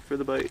you for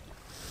the bite.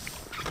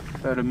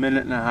 About a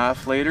minute and a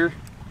half later,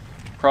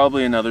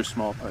 probably another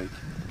small pike.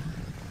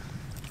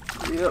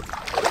 Yep.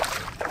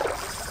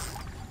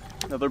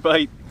 Another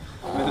bite.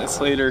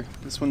 Minutes later,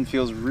 this one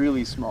feels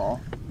really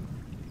small.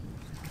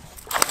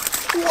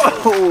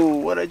 Whoa,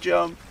 what a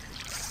jump.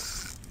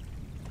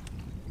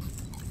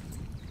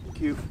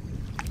 Thank you.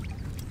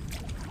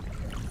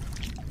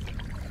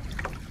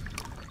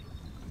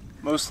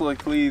 Most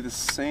likely the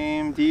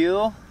same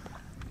deal.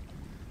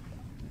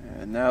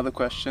 And now the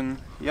question,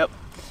 the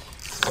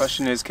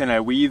question is, can I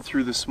weed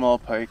through the small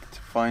pike to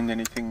find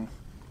anything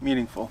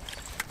meaningful?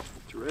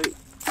 That's right,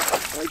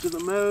 edge of the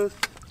mouth.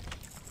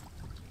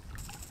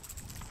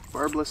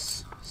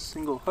 Barbless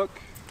single hook.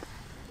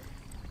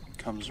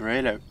 Comes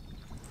right out.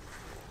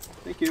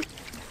 Thank you.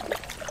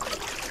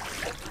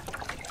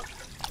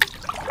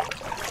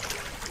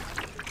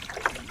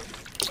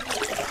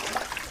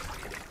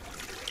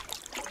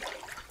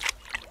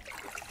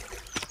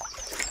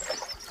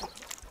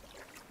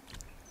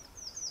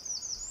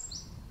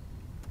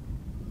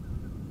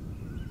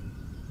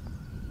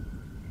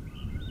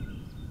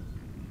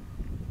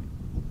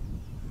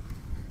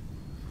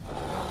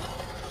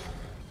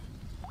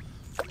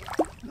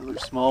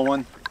 small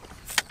one.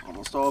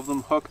 Almost all of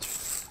them hooked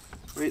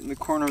right in the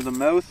corner of the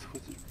mouth,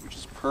 which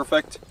is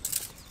perfect.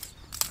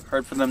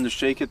 Hard for them to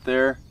shake it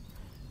there,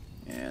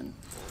 and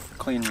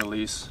clean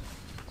release.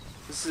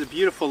 This is a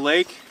beautiful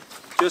lake.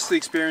 Just the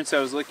experience I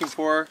was looking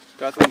for.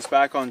 Got things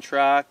back on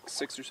track,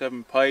 6 or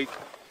 7 pike,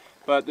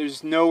 but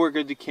there's nowhere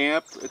good to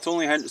camp. It's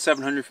only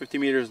 750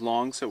 meters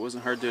long, so it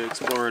wasn't hard to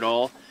explore at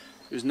all.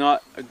 There's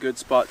not a good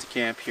spot to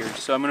camp here.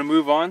 So I'm gonna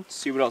move on,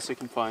 see what else I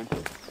can find.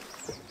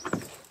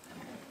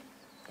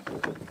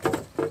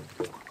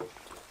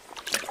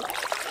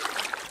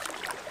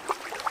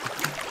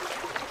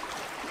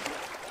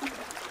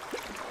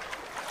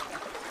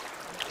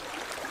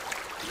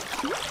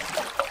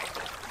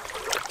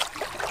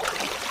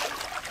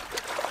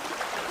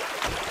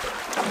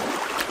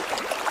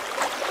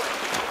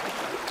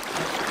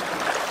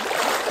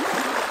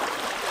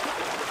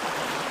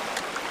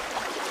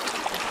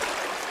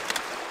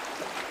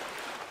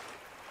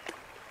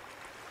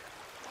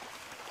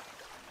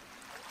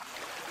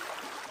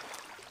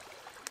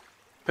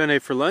 Penne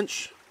for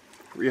lunch,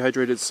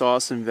 rehydrated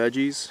sauce and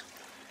veggies,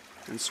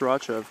 and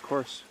sriracha, of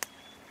course.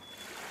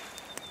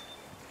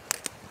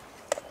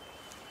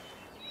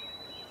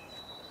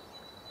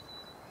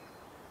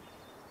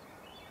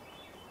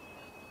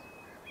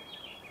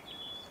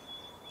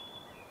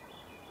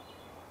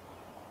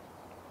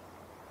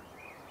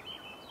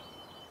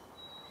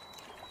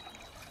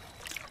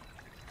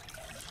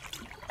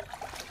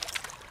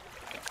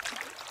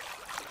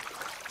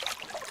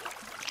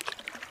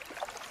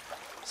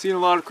 Seen a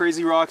lot of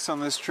crazy rocks on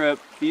this trip.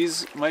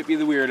 These might be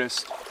the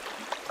weirdest.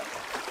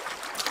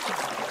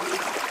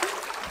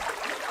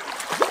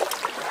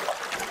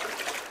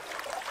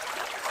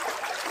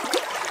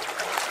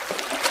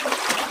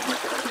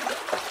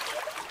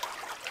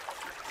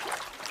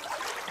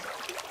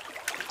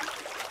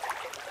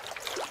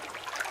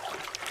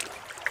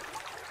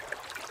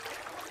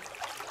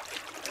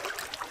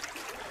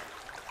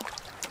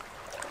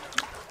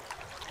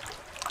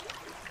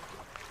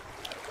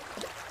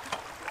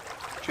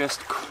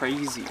 Just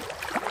crazy.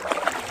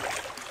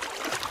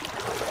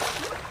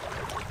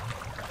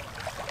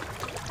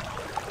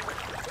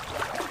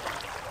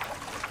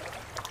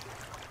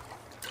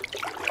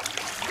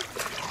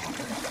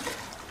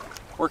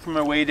 Working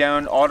my way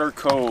down Otter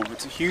Cove.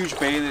 It's a huge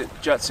bay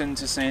that juts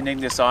into St.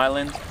 Ignace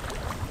Island.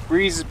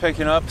 Breeze is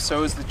picking up,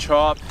 so is the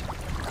chop,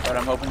 but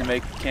I'm hoping to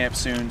make camp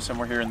soon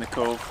somewhere here in the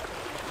cove.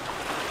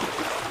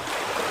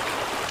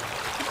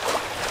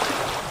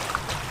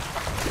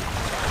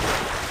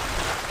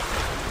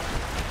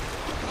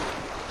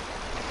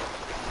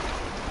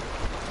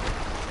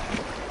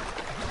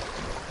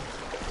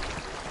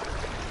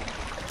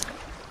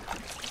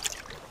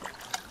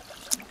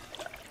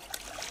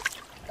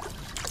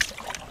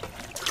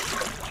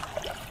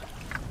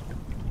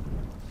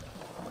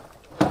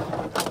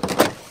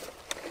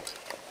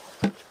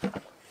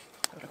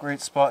 Great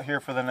spot here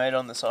for the night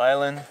on this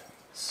island.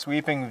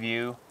 Sweeping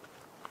view.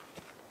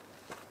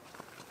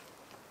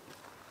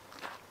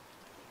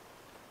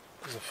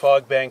 There's a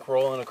fog bank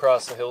rolling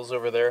across the hills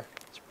over there.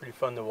 It's pretty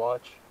fun to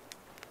watch.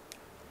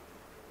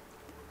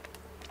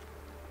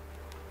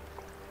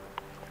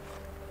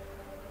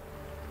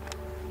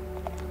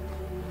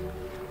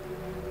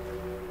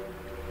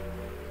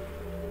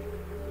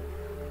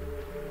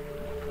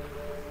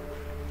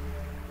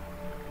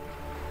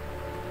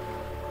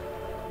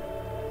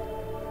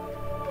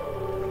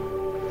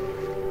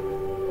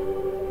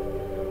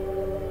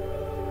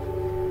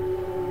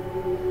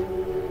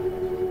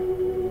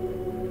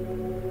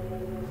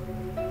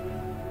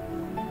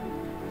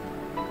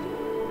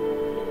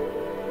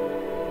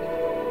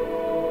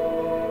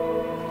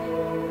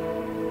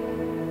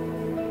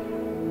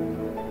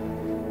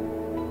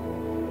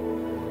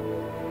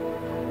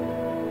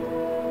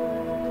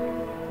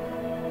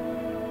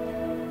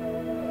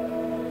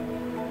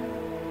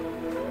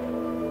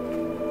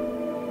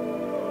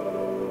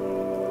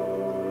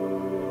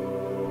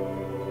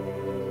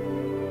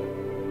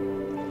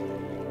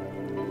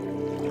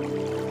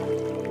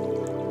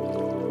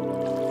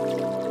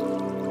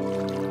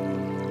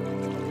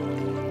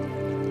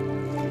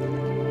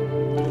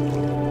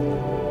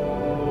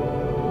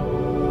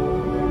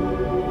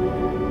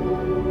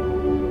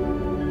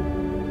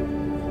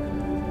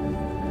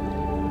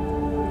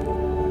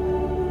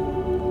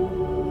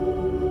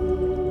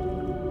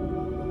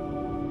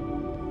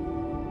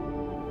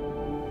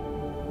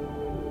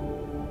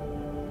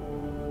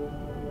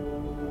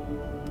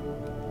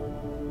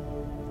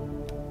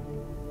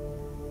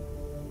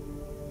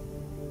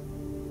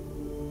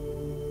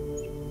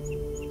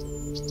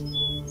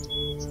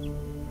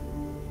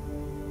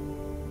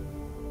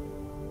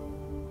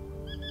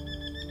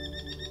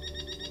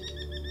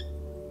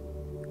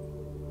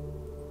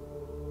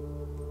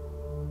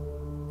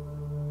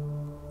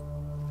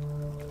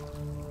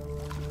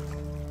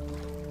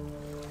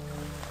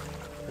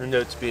 Turned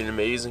out to be an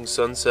amazing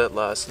sunset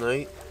last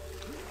night.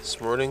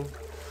 This morning,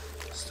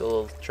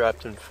 still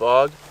trapped in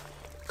fog.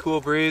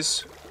 Cool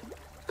breeze.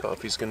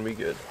 Coffee's gonna be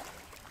good.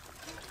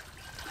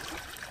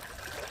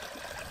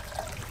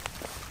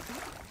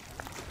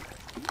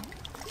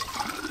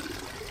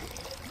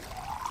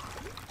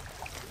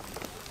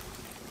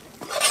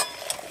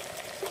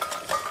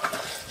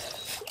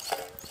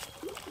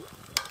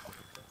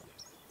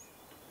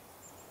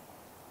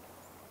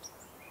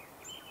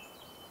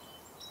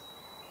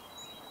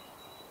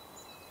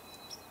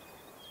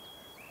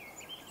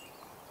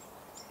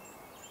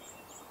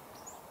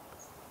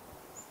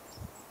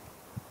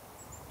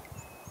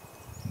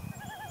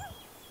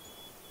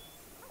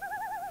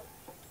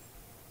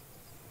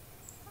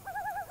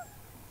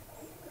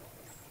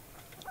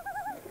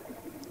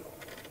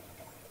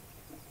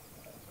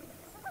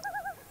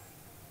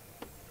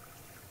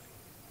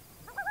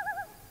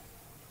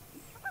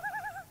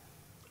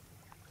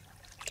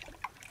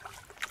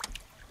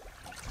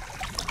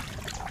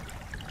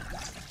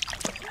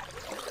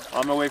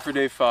 On my way for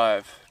day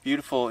 5.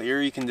 Beautiful,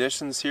 eerie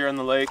conditions here on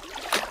the lake,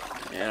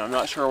 and I'm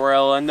not sure where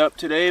I'll end up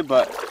today,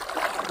 but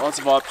lots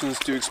of options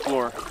to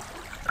explore.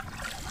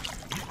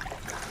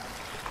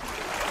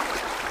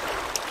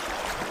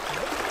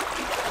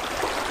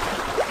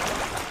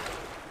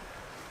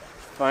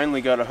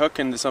 Finally got a hook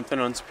into something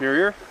on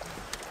Superior.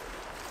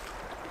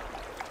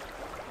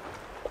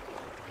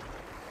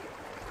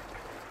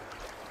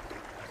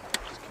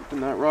 Just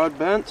keeping that rod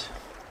bent.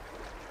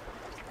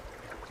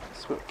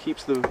 That's what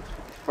keeps the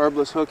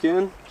barbless hook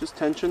in, just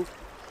tension.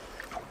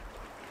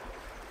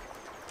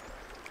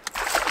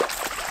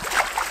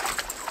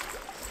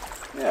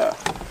 Yeah,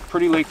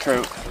 pretty lake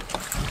trout.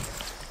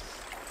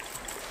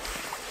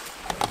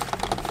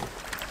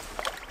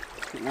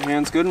 Get my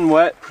hands good and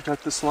wet,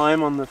 protect the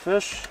slime on the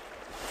fish.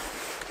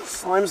 The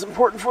slime is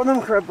important for them.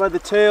 Grab by the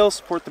tail,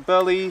 support the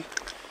belly.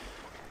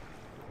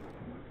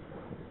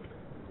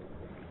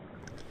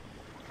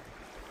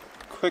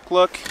 Quick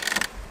look.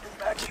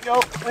 Back you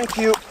go. Thank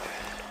you.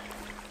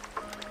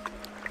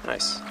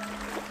 Nice.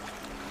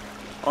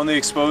 On the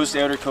exposed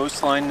outer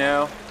coastline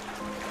now.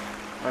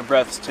 My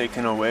breath's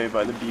taken away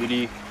by the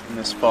beauty in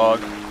this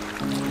fog.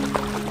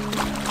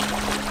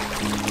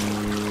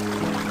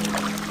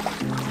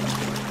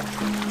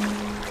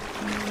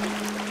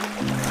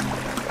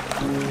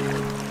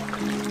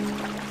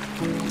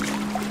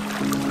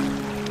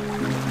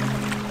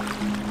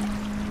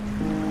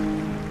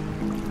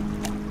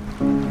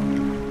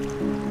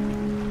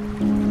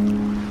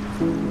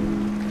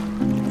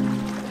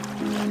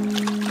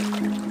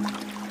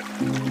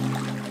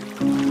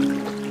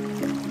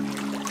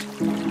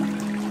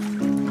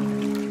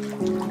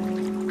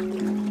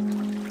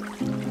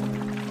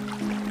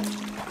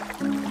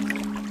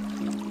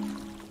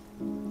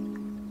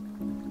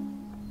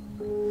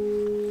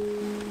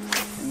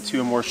 To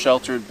a more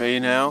sheltered bay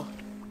now,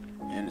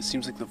 and it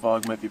seems like the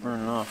fog might be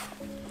burning off.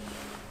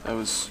 That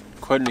was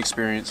quite an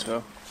experience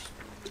though.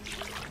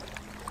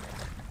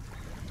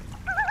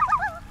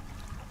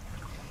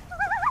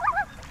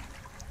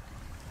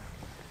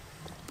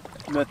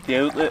 I'm at the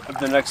outlet of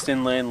the next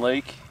inland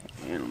lake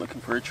and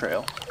looking for a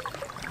trail.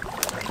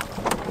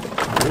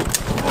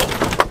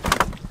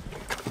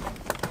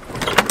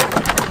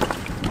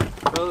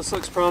 Well, this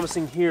looks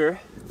promising here.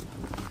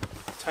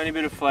 Tiny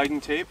bit of flagging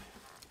tape.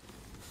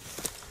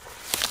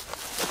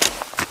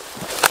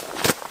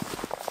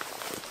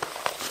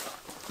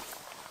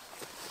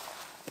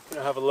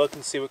 Gonna have a look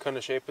and see what kind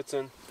of shape it's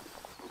in.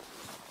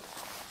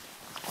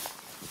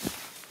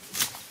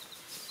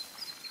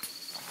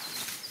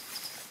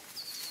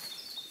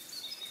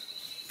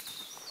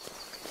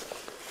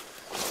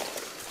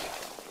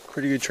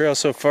 Pretty good trail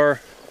so far.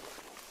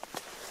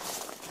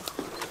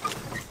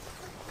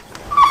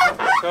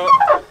 So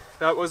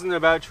that wasn't a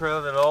bad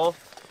trail at all,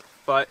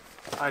 but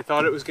I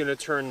thought it was going to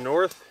turn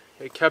north.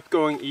 It kept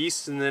going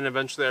east, and then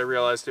eventually I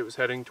realized it was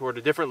heading toward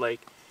a different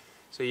lake.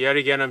 So yet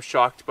again, I'm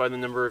shocked by the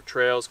number of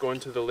trails going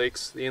to the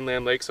lakes, the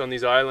inland lakes on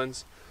these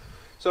islands.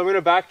 So I'm going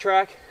to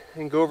backtrack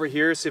and go over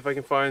here, see if I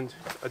can find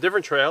a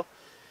different trail.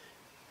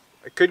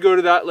 I could go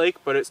to that lake,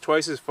 but it's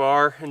twice as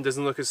far and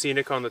doesn't look as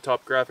scenic on the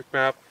top graphic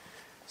map.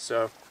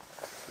 So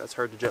that's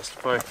hard to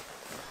justify.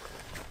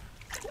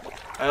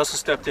 I also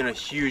stepped in a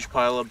huge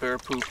pile of bear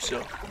poop,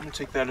 so I'm going to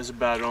take that as a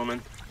bad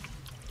omen.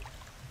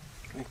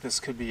 I think this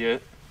could be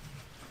it.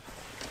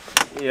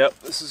 Yep,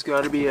 this has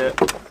got to be it.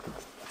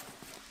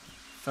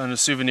 Found a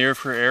souvenir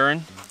for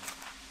Aaron.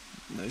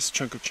 Nice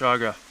chunk of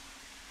chaga.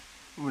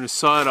 I'm going to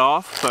saw it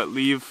off, but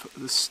leave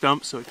the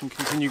stump so it can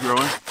continue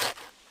growing.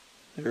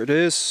 There it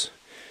is.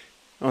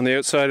 On the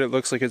outside it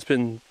looks like it's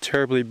been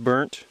terribly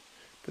burnt,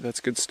 but that's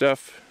good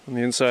stuff. On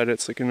the inside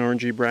it's like an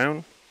orangey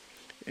brown.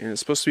 And it's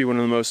supposed to be one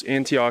of the most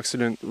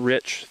antioxidant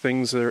rich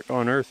things that are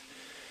on earth.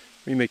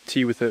 We make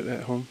tea with it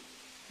at home.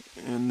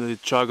 And the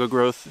chaga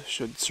growth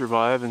should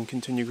survive and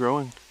continue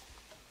growing.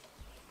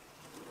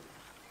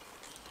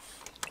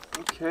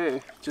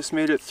 Okay, just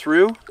made it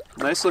through.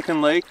 Nice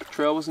looking lake.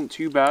 Trail wasn't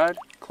too bad.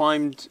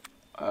 Climbed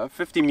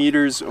 50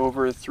 meters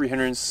over a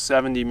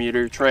 370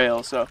 meter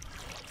trail, so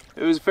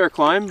it was a fair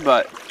climb,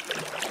 but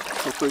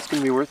hopefully it's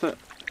going to be worth it.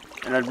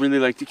 And I'd really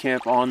like to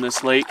camp on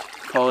this lake.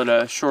 Call it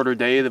a shorter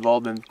day. They've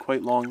all been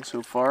quite long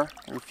so far.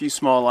 There are a few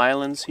small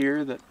islands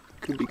here that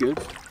could be good.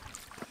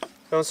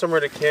 Found somewhere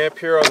to camp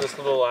here on this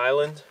little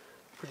island.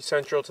 Pretty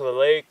central to the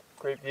lake.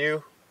 Great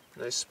view.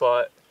 Nice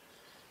spot.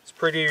 It's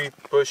pretty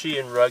bushy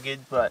and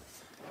rugged, but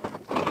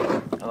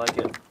I like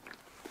it.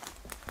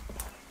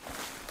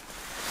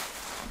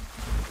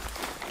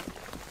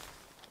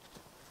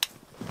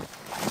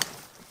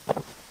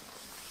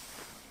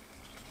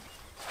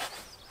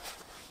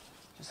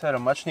 Just had a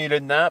much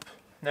needed nap.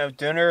 Now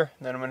dinner,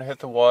 then I'm going to hit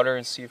the water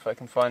and see if I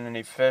can find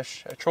any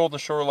fish. I trolled the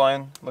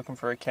shoreline looking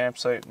for a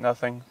campsite,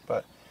 nothing,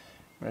 but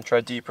I'm going to try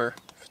deeper.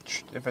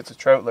 If it's a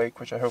trout lake,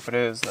 which I hope it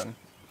is, then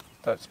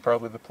that's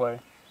probably the play.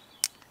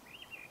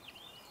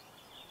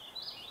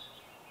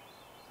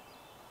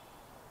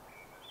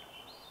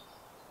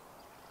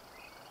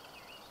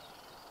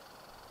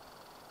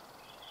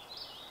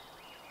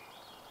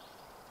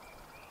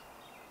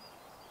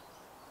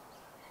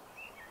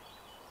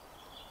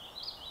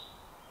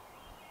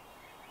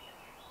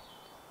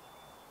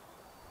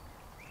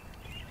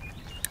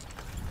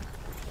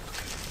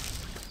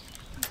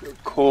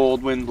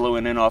 Cold wind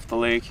blowing in off the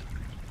lake,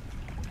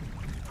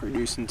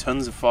 producing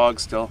tons of fog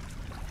still.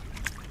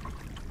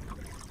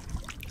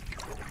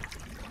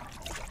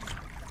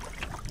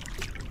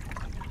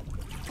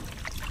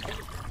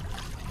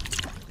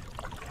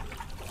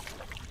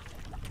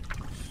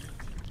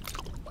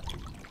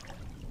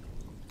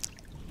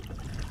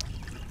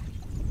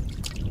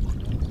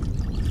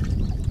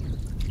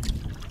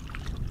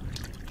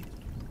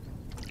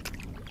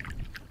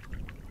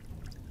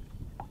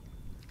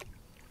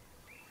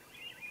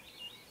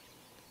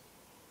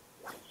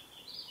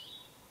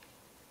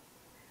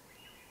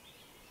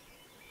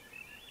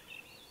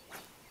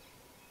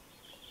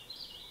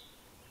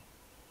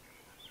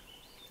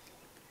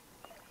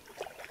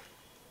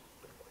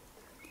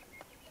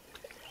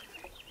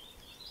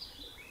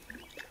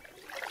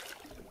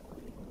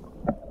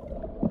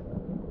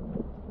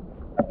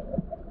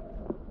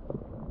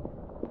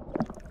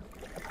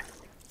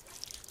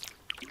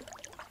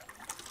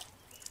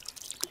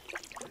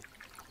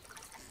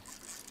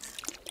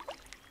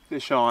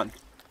 Fish on.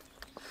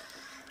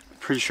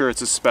 Pretty sure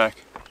it's a speck.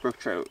 Brook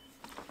trout.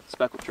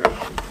 Speckled trout.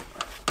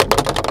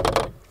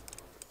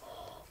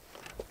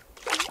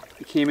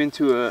 It came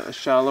into a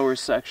shallower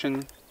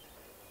section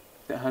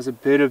that has a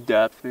bit of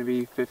depth,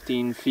 maybe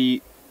 15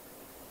 feet.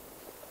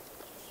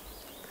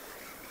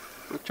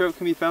 Brook trout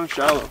can be found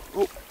shallow.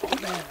 Oh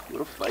man,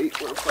 what a fight,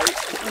 what a fight.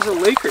 There's a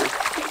laker.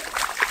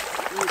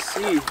 Let me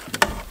see.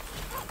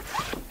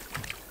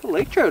 A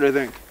lake trout, I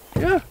think.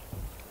 Yeah.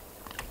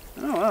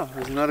 Oh wow, I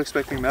was not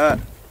expecting that.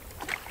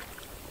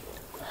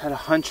 I had a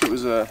hunch it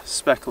was a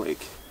speck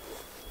lake.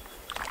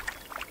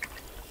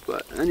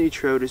 But any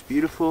trout is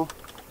beautiful.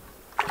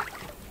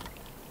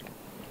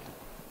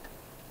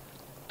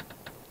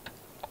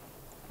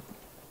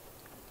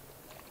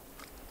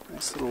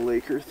 Nice little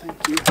laker,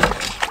 thank you.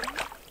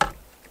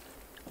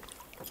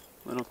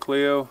 Little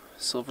Cleo,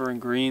 silver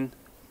and green.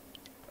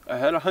 I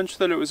had a hunch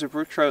that it was a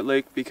brook trout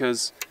lake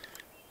because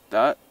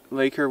that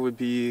laker would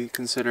be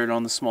considered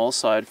on the small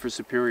side for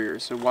superior.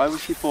 So why would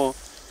people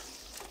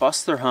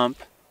bust their hump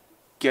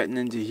getting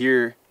into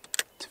here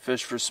to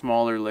fish for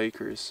smaller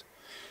lakers?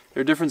 There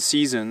are different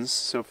seasons.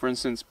 So for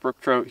instance, brook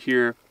trout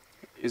here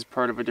is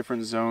part of a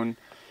different zone.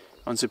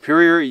 On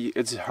superior,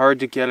 it's hard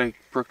to get a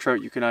brook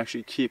trout you can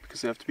actually keep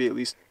because they have to be at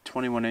least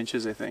 21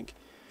 inches, I think.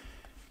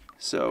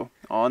 So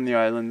on the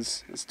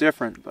islands, it's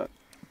different, but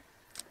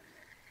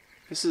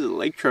this is a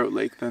lake trout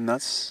lake, then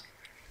that's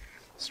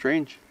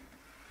strange.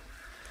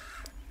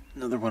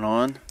 Another one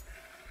on.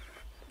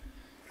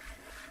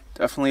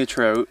 Definitely a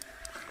trout.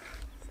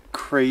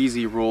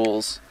 Crazy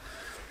rolls.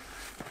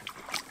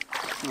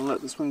 I'll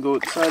let this one go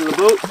at the side of the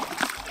boat.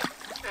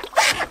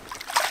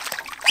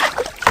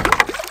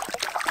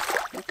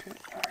 Okay,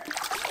 alright.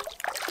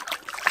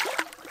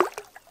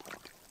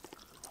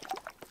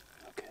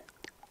 Okay.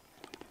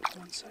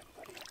 One sec,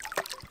 buddy.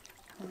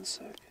 One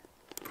sec.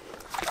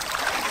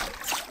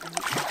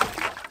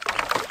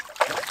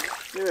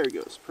 There he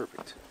goes,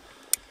 perfect.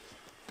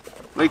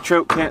 Lake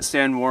trout can't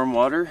stand warm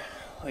water,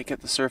 like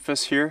at the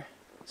surface here,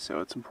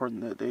 so it's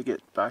important that they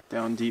get back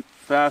down deep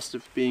fast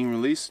if being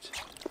released.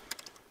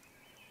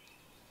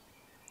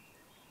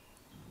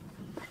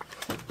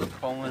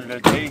 Calling it a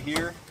day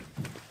here.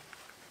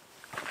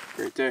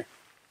 Great day.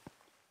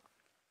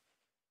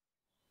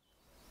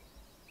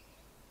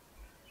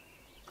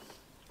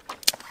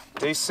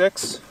 Day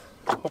 6,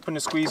 hoping to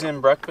squeeze in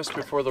breakfast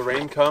before the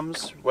rain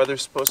comes.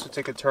 Weather's supposed to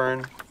take a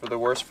turn for the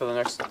worse for the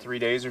next 3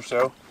 days or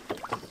so.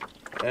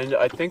 And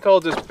I think I'll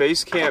just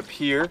base camp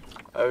here.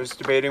 I was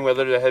debating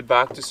whether to head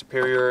back to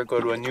Superior or go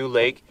to a new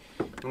lake.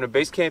 I'm going to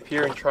base camp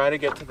here and try to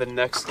get to the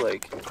next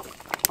lake.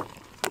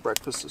 For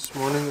breakfast this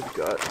morning we've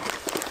got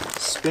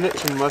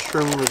spinach and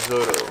mushroom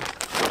risotto.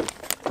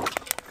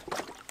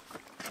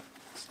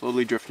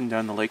 Slowly drifting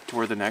down the lake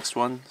toward the next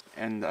one.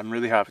 And I'm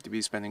really happy to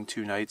be spending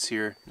 2 nights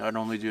here. Not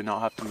only do I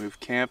not have to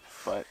move camp,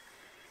 but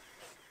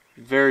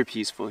very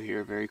peaceful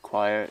here, very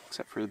quiet,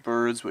 except for the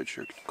birds, which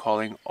are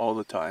calling all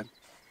the time.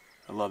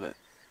 I love it.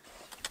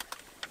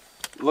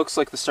 It looks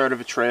like the start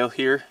of a trail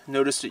here.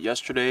 Noticed it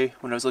yesterday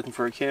when I was looking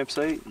for a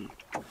campsite. And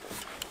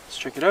let's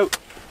check it out.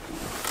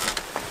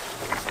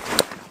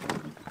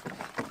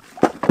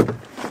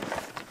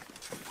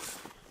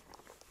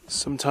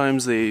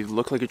 Sometimes they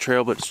look like a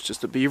trail, but it's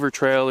just a beaver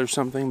trail or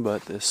something,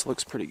 but this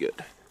looks pretty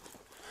good.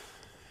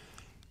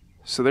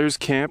 So there's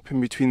camp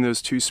in between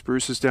those 2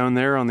 spruces down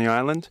there on the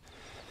island.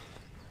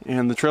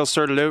 And the trail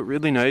started out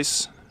really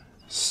nice.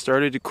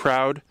 Started to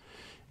crowd.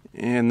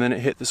 And then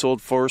it hit this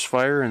old forest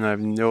fire and I have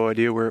no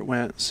idea where it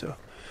went, so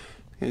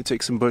I'm going to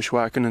take some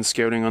bushwhacking and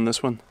scouting on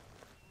this one.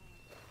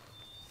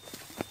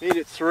 Made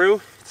it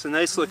through. It's a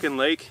nice looking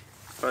lake,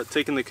 but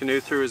taking the canoe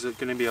through is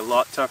going to be a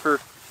lot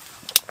tougher.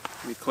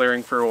 I'll be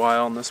clearing for a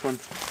while on this one.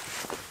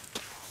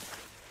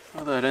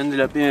 Well, that ended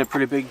up being a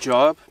pretty big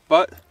job,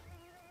 but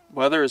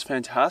weather is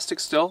fantastic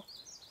still,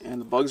 and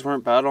the bugs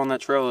weren't bad on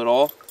that trail at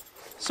all.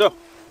 So,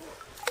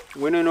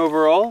 winning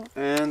overall,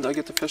 and I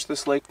get to fish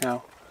this lake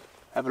now.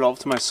 Have it all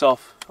to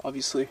myself,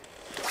 obviously.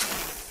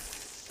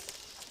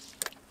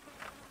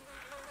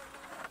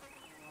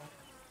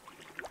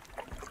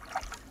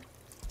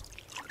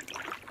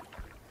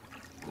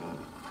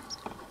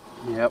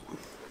 Yep.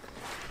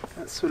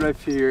 That's what I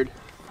figured.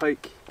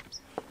 Pike.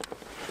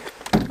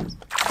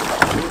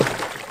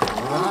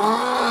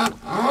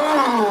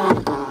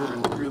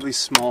 Really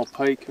small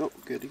pike. Oh,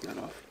 good, he got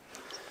off.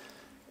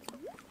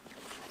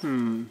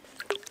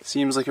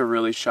 Seems like a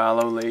really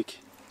shallow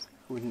lake.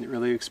 Wouldn't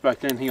really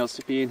expect anything else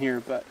to be in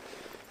here, but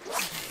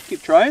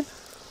keep trying.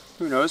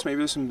 Who knows, maybe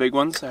there's some big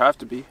ones. There have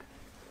to be.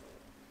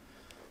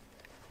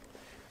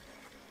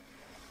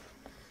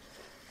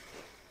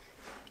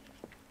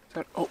 Is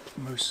that, oh,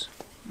 moose.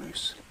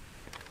 Moose.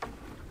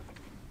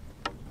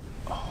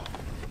 Oh.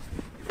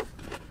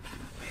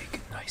 Big,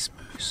 nice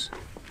moose.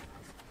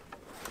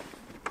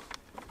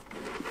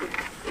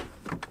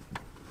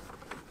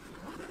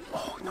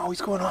 Oh, no,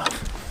 he's going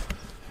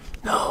off.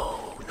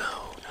 No,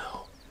 no,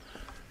 no.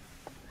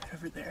 Right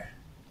over there.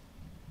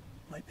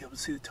 Might be able to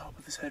see the top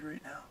of his head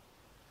right now.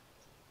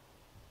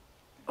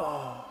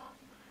 Oh.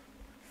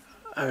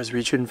 I was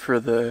reaching for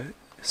the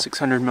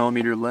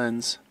 600mm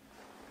lens.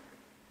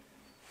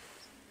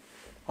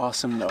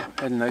 Awesome though,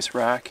 had a nice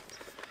rack.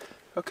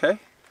 Okay,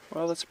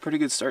 well that's a pretty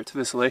good start to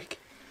this lake.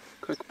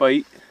 Quick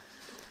bite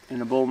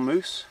and a bull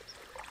moose.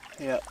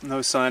 Yeah,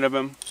 no sign of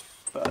him,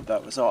 but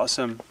that was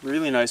awesome.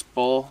 Really nice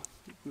bull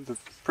with a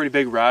pretty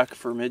big rack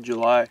for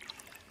mid-July.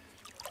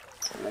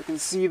 And I can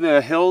see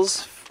the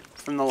hills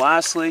from the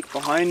last lake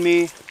behind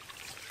me.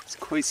 It's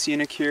quite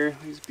scenic here,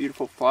 these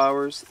beautiful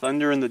flowers.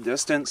 Thunder in the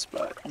distance,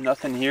 but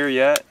nothing here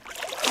yet.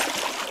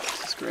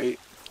 This is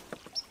great.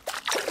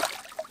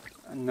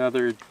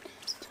 Another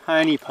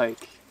tiny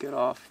pike. Get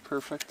off.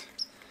 Perfect.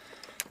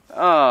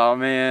 Oh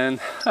man.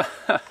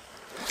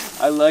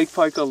 I like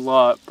pike a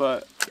lot,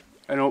 but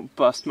I don't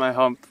bust my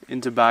hump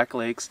into back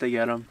lakes to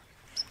get them.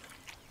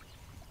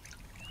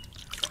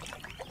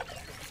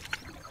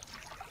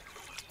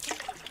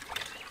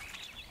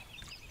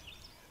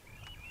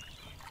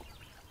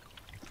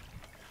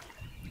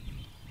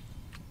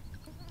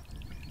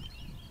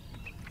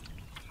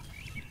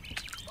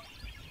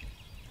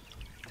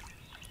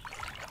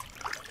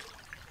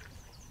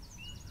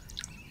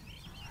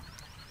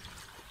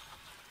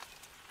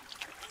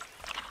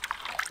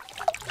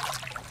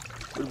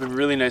 Would have been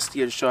really nice to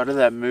get a shot of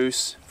that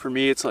moose. For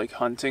me, it's like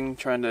hunting,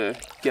 trying to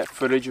get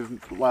footage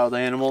of wild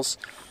animals.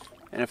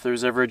 And if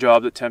there's ever a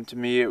job that tempted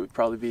me, it would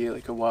probably be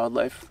like a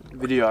wildlife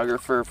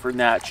videographer for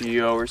Nat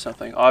Geo or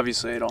something.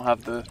 Obviously, I don't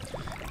have the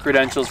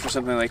credentials for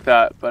something like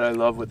that, but I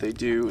love what they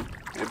do.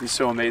 It'd be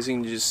so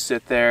amazing to just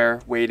sit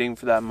there waiting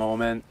for that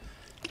moment,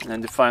 and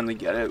then to finally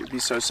get it would be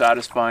so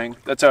satisfying.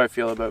 That's how I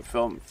feel about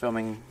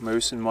filming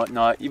moose and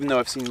whatnot, even though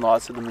I've seen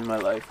lots of them in my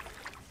life.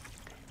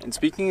 And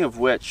speaking of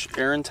which,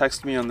 Aaron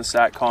texted me on the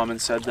SATCOM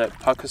and said that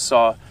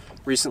Puckasaw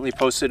recently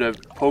posted a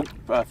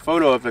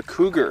photo of a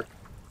cougar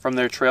from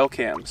their trail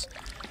cams.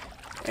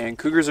 And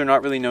cougars are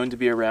not really known to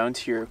be around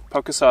here.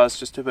 Puckasaw is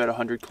just about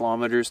 100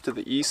 kilometers to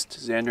the east.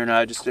 Xander and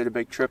I just did a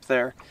big trip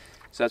there.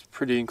 So that's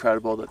pretty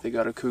incredible that they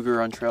got a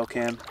cougar on trail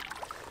cam.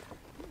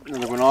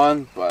 Another one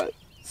on, but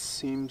it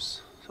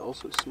seems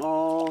also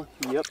small.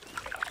 Yep.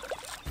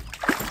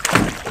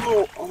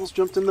 Oh, almost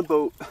jumped in the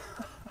boat.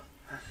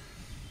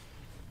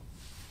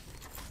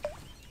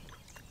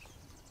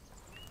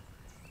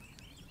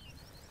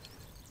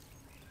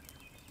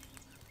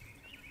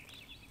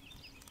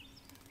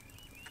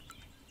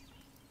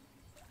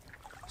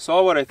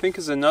 Saw what I think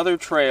is another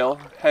trail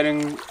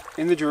heading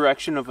in the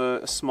direction of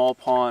a small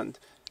pond.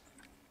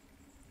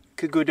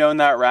 Could go down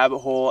that rabbit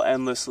hole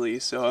endlessly,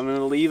 so I'm going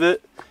to leave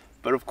it.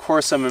 But of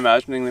course I'm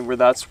imagining where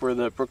that's where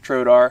the brook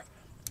trout are.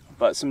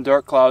 But some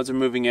dark clouds are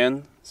moving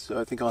in,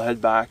 so I think I'll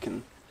head back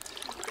and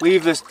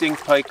leave this Dink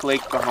Pike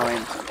Lake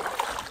behind.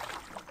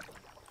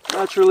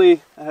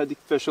 Naturally, I had to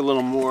fish a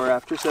little more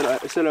after I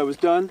said I was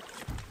done.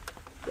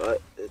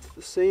 But it's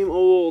the same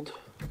old...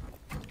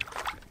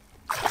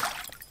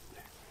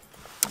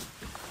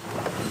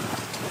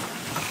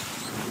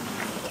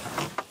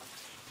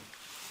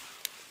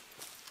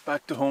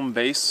 Back to home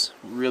base,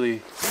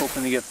 really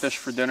hoping to get fish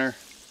for dinner.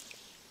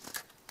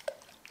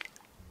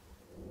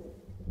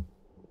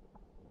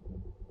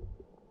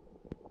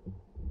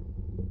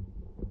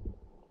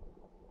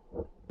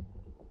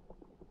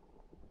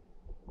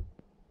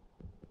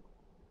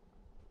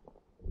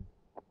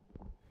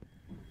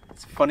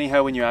 It's funny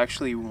how when you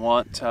actually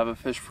want to have a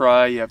fish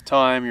fry, you have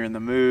time, you're in the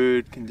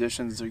mood,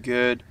 conditions are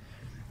good,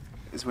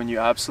 is when you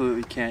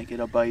absolutely can't get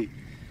a bite.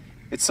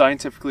 It's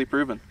scientifically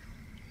proven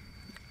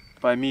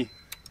by me.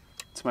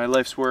 It's my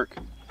life's work.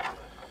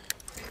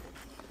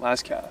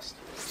 Last cast.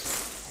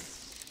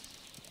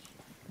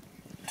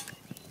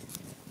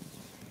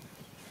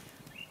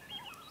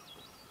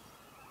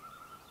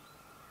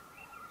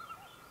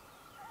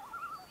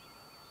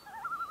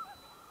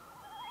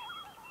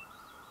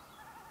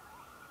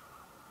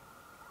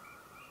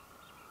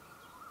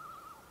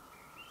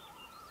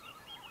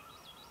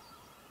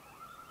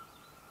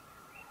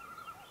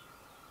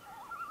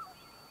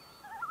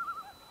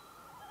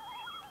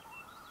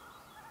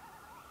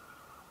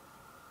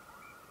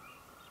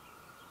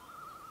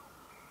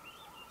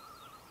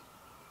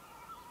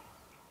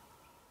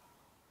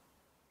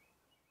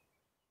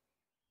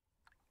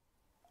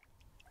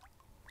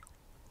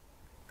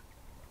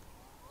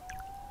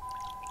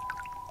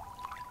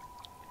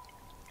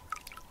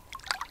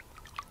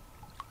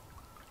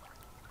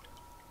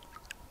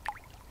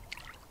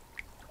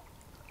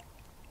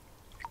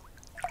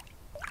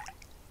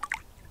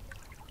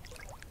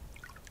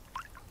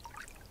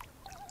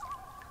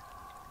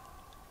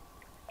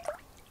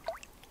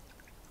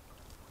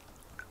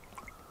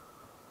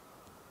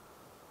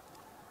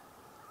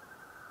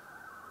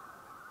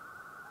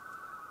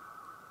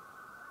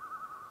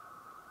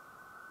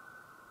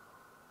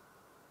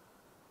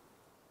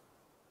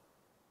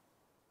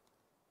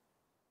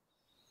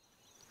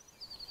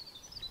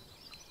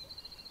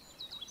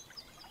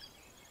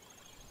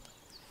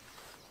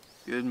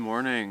 Good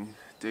morning.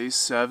 Day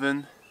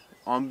 7.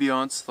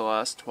 Ambiance the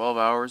last 12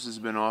 hours has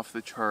been off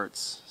the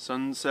charts.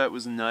 Sunset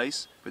was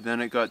nice, but then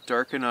it got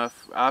dark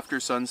enough after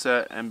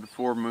sunset and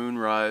before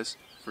moonrise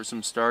for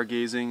some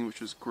stargazing,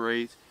 which was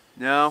great.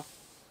 Now,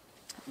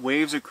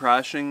 waves are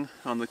crashing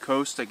on the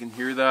coast. I can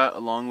hear that,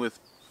 along with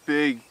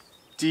big,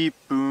 deep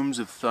booms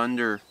of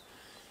thunder.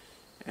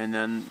 And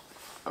then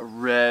a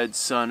red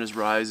sun is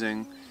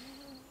rising.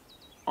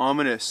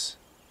 Ominous.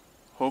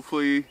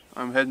 Hopefully,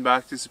 I'm heading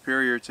back to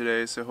Superior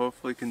today, so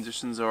hopefully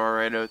conditions are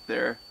alright out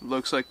there. It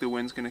looks like the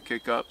wind's going to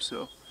kick up,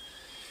 so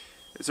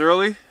it's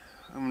early.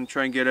 I'm going to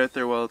try and get out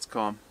there while it's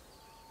calm.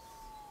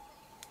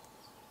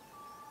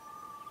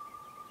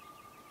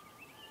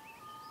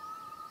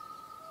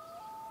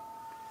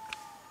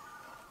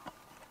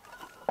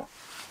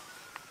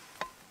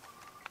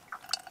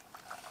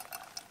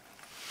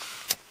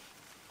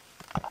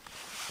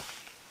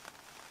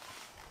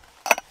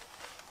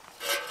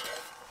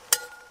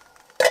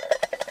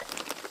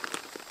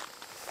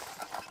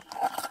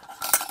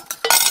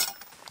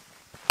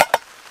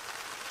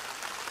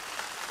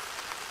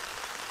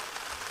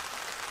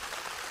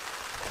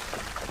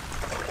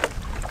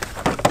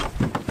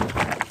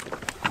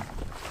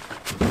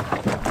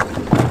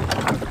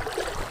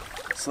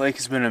 This lake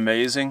has been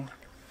amazing.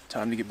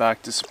 Time to get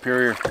back to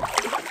Superior.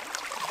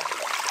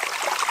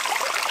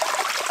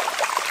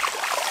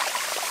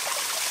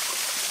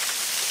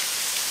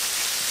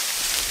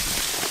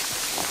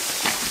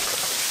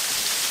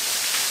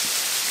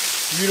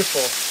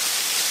 Beautiful.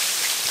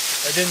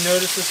 I didn't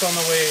notice this on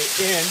the way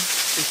in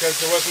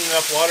because there wasn't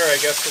enough water. I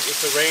guess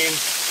with the rain,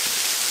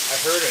 I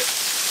heard it.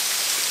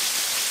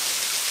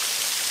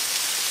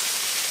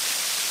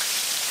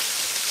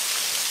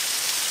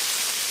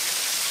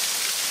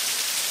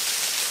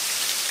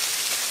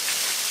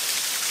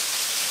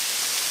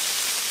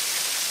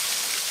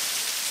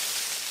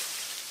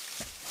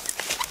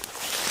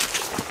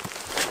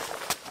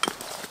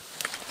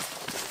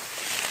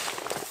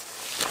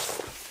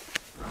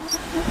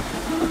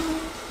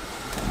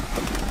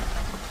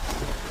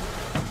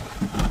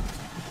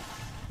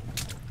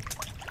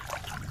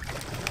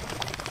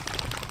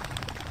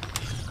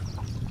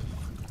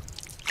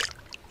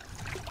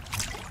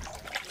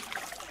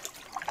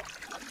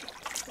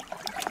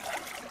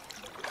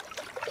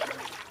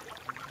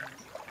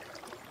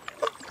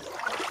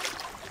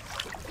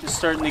 Just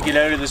starting to get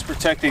out of this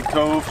protected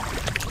cove.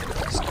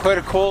 It's quite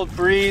a cold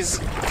breeze.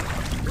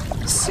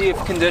 Let's see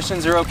if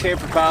conditions are okay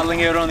for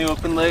paddling out on the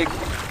open lake.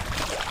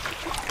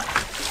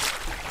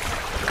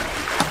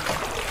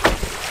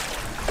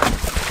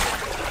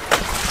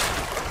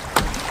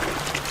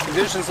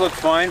 Conditions look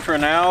fine for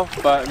now,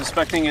 but I'm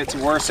expecting it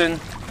to worsen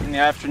in the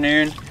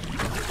afternoon.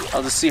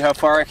 I'll just see how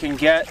far I can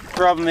get.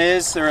 Problem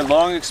is, there are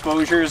long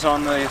exposures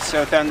on the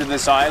south end of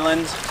this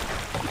island.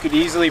 You could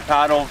easily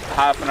paddle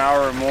half an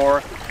hour or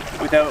more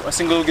without a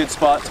single good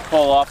spot to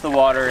pull off the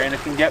water, and it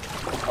can get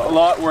a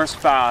lot worse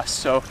fast,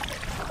 so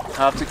I'll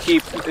have to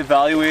keep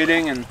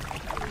evaluating and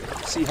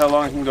see how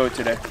long I can go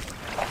today.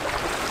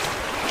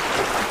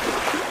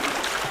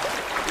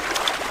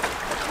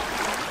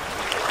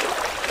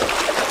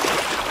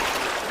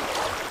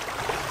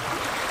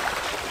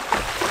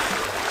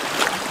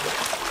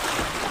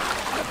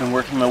 I've been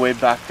working my way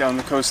back down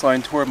the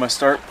coastline toward my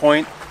start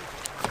point,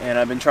 and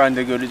I've been trying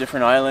to go to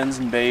different islands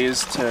and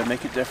bays to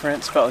make a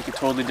difference. Felt like a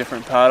totally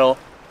different paddle,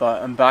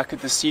 but I'm back at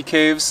the sea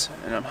caves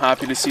and I'm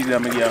happy to see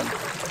them again.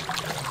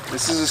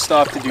 This is a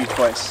stop to do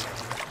twice.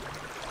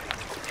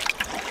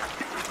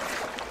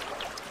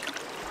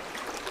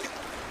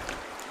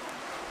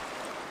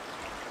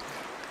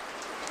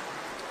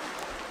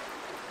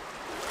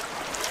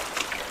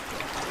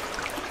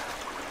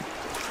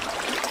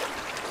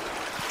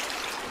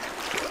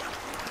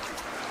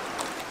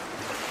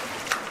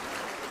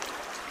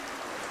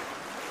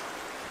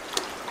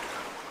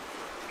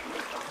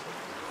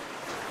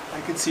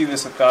 I could see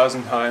this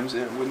 1,000 times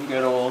and it wouldn't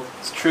get old.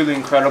 It's truly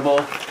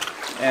incredible.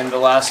 And the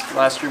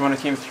last year when I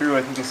came through,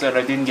 I think I said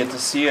I didn't get to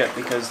see it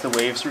because the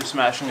waves were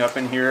smashing up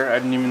in here. I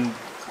didn't even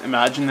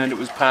imagine that it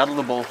was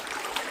paddleable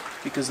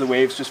because the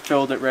waves just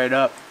filled it right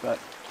up. But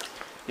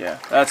yeah,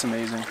 that's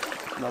amazing.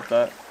 Love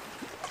that.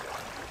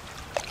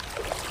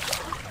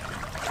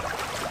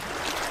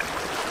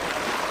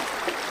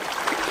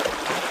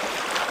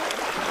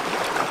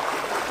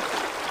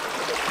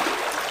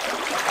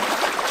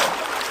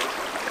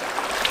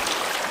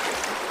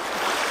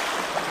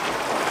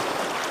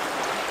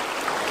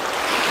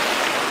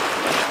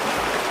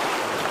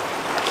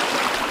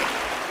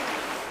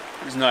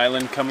 There's an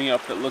island coming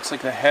up that looks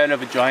like the head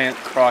of a giant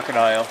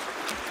crocodile.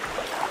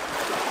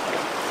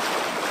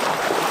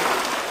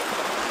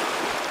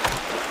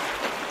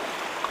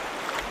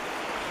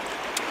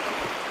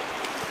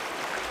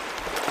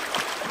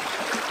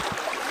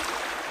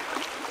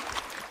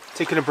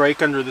 Taking a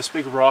break under this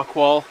big rock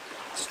wall.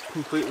 It's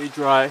completely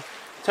dry.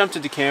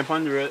 Tempted to camp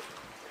under it.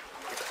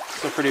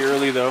 Still pretty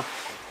early though.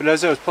 But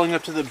as I was pulling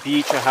up to the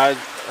beach, I had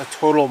a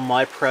total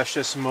my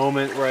precious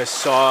moment where I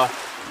saw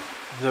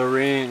the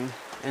ring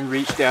and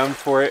reached down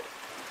for it.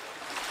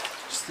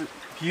 Just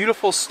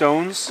beautiful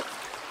stones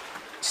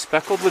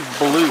speckled with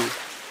blue.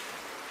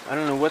 I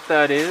don't know what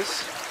that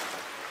is.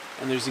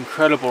 And there's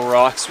incredible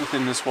rocks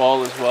within this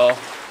wall as well.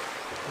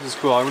 This is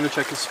cool. I'm going to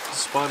check this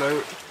spot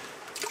out.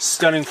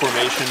 Stunning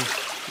formation.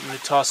 I'm going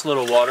to toss a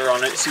little water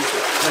on it, see if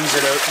it brings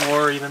it out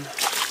more even.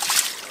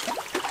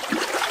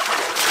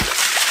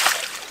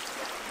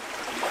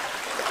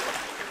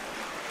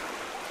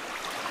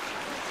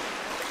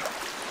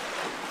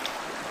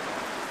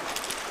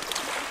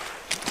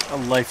 A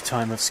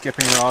lifetime of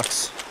skipping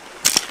rocks.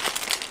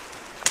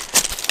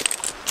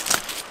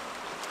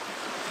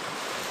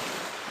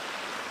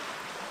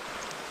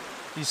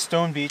 These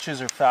stone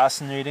beaches are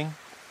fascinating,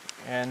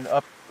 and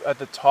up at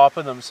the top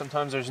of them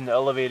sometimes there's an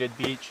elevated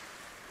beach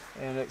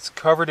and it's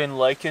covered in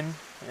lichen,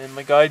 and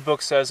my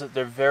guidebook says that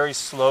they're very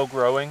slow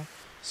growing,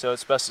 so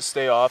it's best to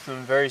stay off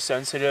them. Very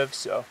sensitive,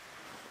 so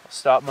I'll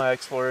stop my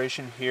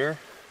exploration here,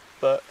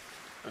 but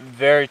I'm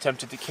very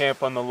tempted to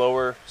camp on the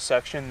lower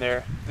section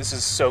there. This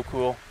is so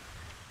cool.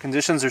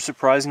 Conditions are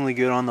surprisingly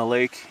good on the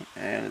lake,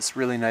 and it's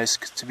really nice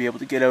to be able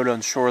to get out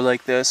on shore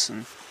like this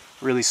and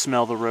really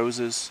smell the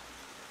roses.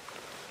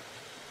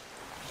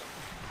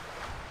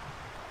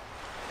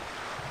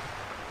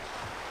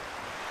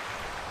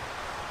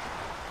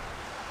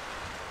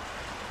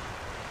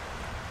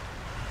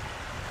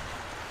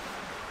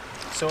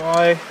 So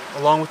I,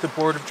 along with the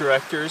board of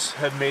directors,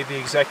 have made the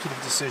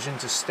executive decision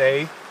to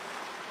stay.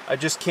 I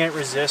just can't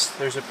resist.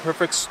 There's a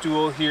perfect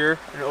stool here,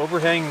 an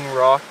overhanging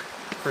rock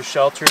for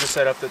shelter to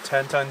set up the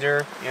tent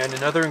under, and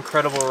another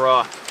incredible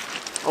rock.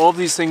 All of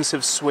these things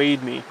have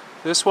swayed me.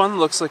 This one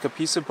looks like a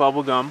piece of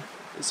bubble gum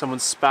that someone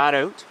spat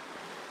out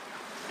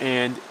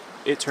and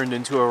it turned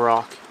into a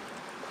rock.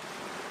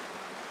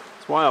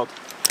 It's wild.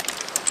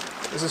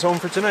 This is home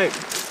for tonight.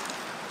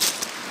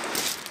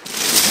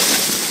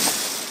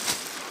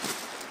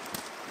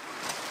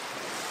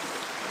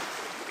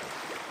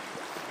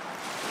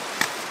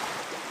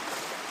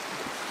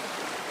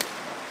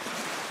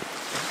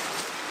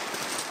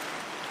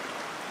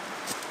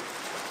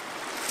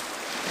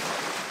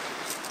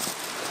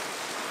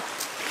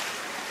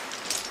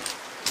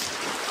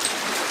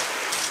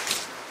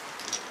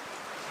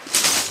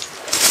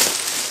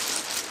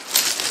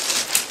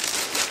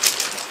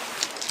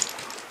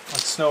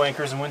 Snow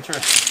anchors in winter.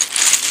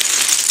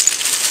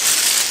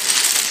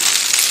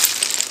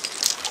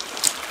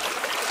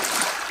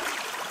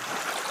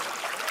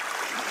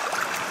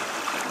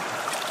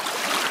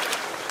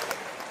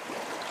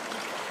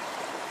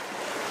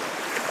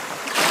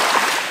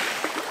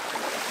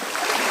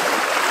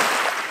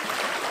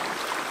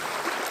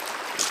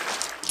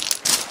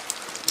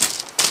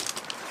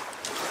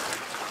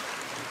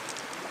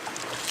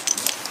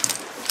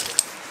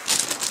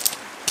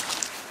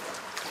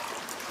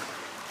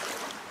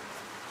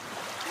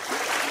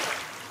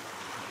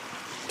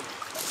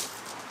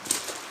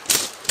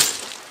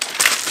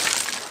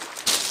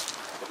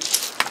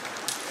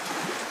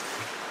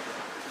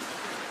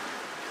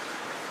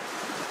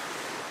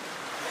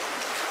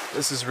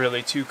 This is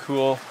really too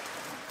cool.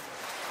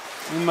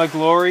 In my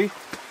glory,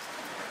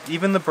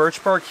 even the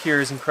birch bark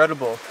here is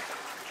incredible.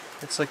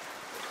 It's like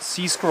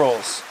sea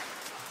scrolls.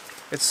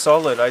 It's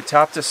solid. I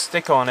tapped a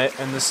stick on it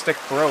and the stick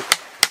broke.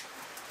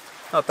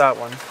 Not that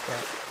one,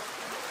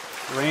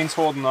 but the rain's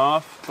holding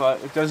off,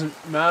 but it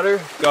doesn't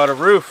matter. Got a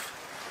roof.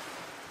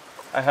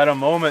 I had a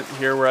moment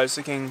here where I was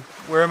thinking,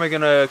 where am I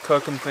gonna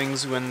cook and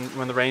things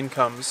when the rain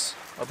comes?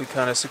 I'll be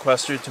kind of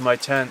sequestered to my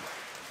tent.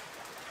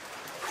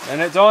 And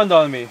it dawned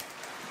on me.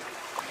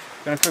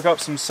 Gonna cook up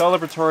some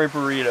celebratory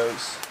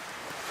burritos.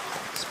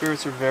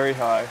 Spirits are very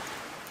high.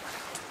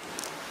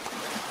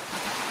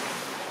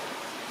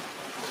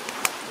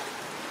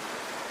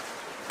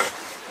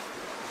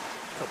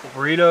 Couple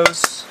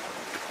burritos,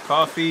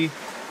 coffee.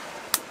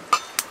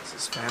 This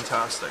is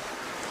fantastic.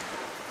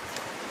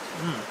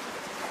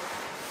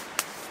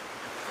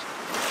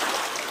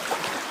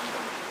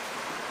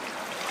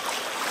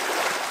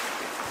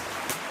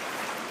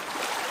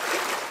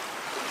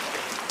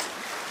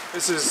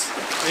 This is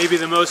maybe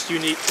the most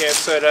unique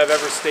campsite I've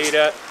ever stayed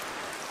at.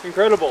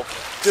 Incredible.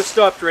 Just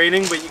stopped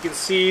raining, but you can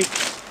see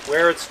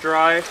where it's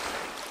dry.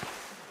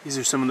 These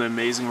are some of the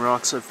amazing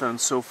rocks I've found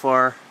so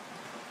far.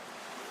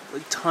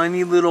 Like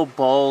tiny little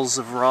balls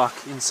of rock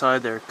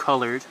inside there,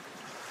 colored.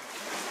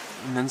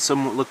 And then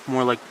some that look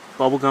more like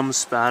bubblegum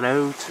spat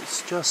out.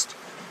 It's just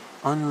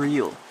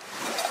unreal.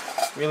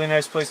 Really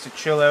nice place to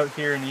chill out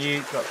here and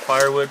eat. Got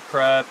firewood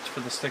prepped for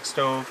the stick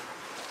stove.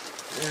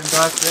 And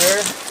back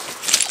there,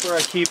 where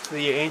I keep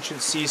the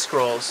ancient sea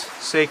scrolls,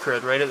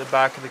 sacred, right at the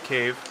back of the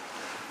cave.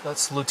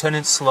 That's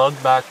Lieutenant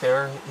Slug back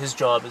there. His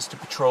job is to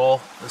patrol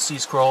the sea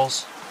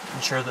scrolls,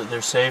 ensure that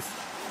they're safe.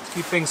 To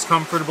keep things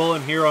comfortable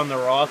in here on the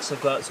rocks,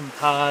 I've got some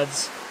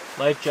pads,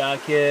 life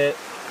jacket,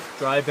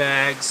 dry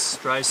bags,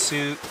 dry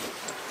suit,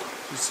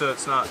 just so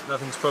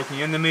nothing's poking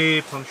into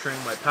me,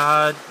 puncturing my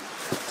pad.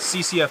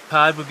 CCF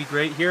pad would be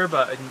great here,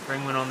 but I didn't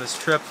bring one on this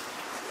trip.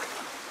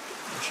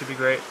 It should be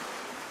great.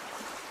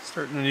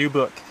 Starting a new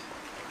book.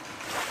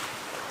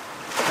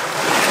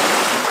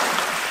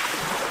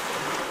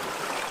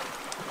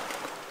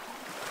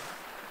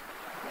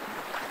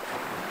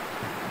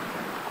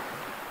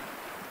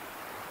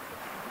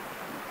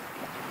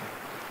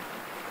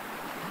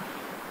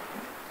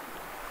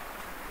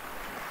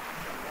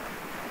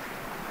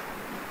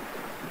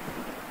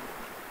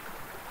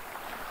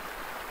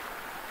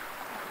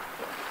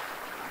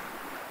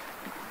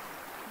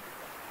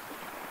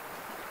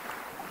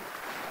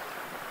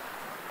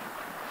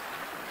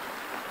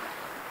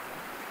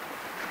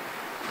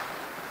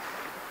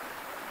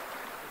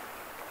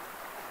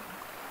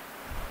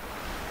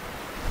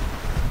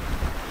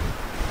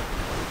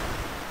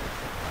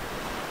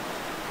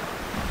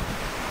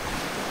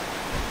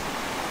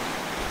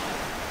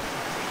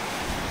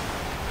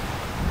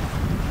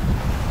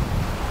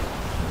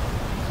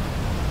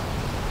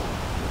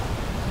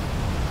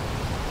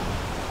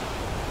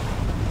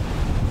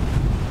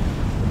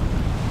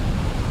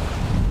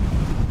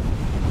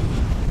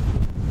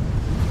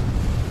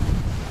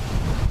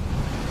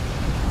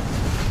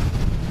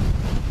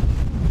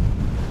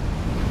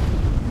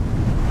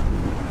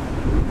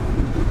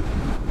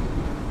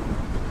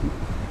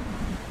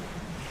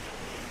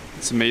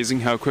 It's amazing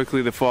how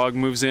quickly the fog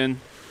moves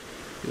in.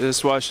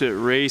 Just watched it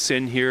race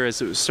in here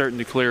as it was starting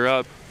to clear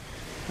up.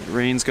 The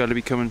rain's got to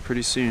be coming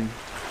pretty soon.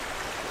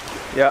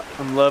 Yeah,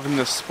 I'm loving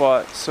this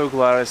spot. So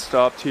glad I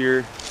stopped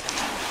here.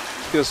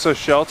 Feels so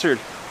sheltered.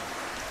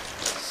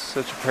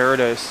 Such a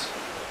paradise.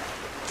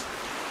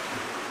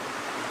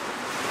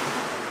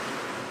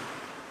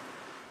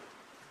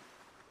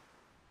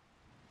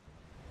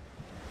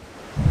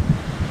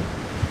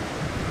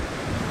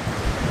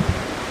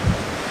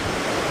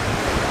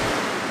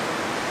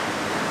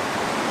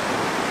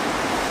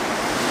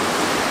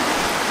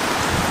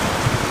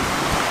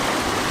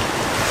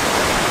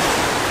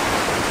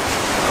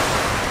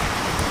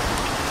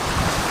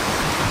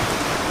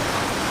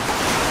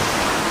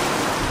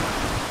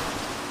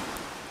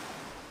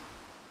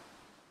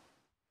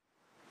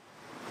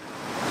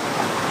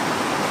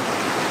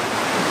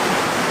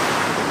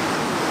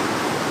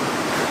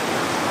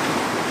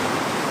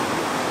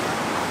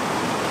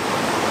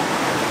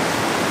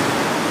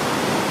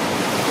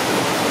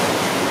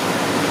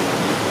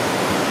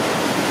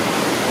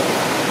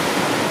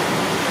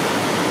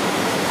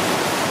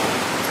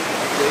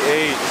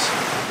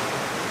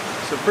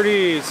 So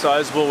pretty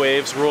sizable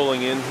waves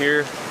rolling in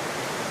here.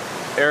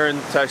 Aaron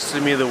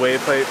texted me the wave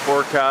height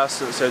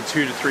forecast and it said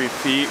 2 to 3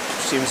 feet, which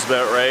seems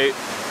about right.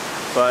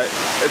 But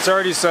it's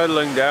already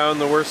settling down.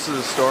 The worst of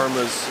the storm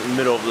was in the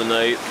middle of the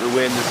night. The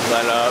wind has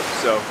let up,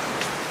 so.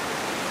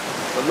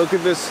 But look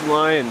at this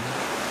line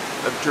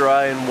of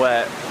dry and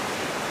wet.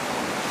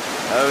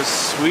 How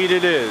sweet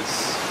it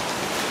is.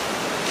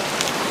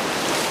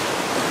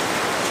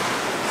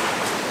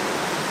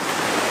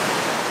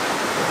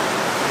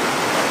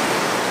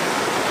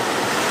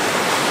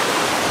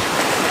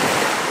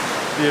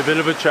 Be a bit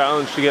of a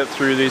challenge to get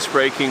through these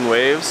breaking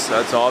waves,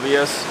 that's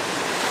obvious.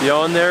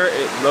 Beyond there,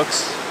 it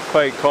looks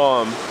quite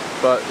calm,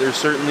 but there's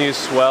certainly a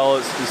swell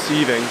that's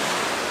deceiving,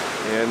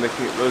 and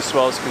those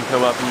swells can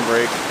come up and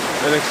break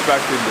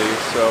unexpectedly.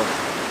 So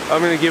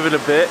I'm going to give it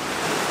a bit.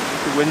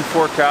 The wind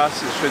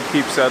forecast, it should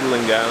keep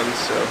settling down,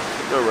 so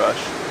no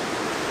rush.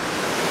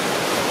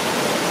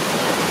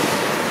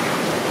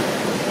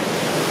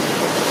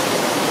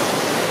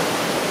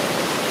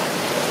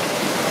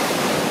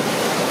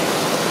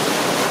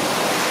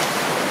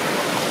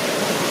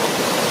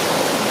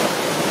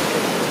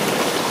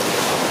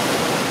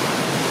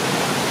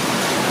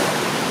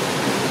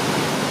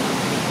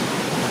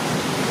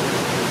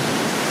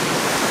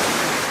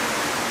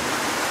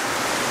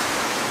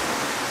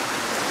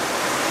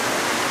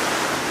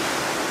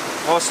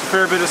 Lost a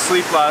fair bit of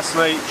sleep last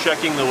night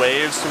checking the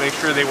waves to make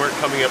sure they weren't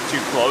coming up too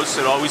close.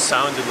 It always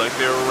sounded like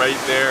they were right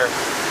there.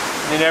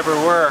 They never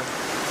were.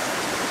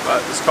 But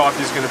this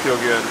coffee's going to feel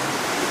good.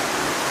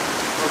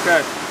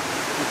 Okay,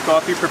 with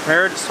coffee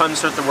prepared, it's time to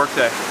start the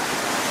workday.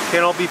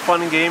 Can't all be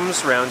fun and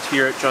games around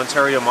here at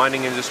Ontario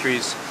Mining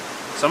Industries.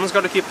 Someone's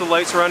got to keep the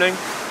lights running.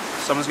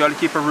 Someone's got to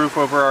keep a roof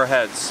over our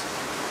heads,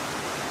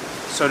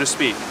 so to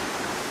speak.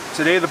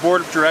 Today the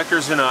board of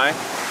directors and I,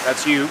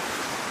 that's you,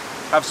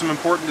 have some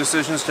important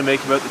decisions to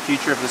make about the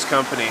future of this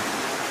company.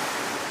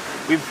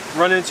 We've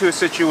run into a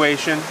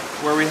situation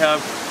where we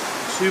have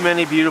too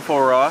many beautiful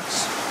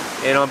rocks,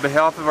 and on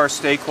behalf of our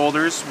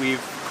stakeholders, we've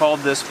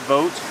called this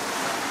vote.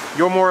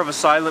 You're more of a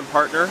silent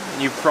partner,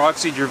 and you've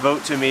proxied your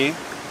vote to me.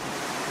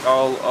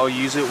 I'll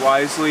use it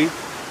wisely,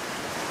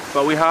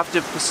 but we have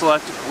to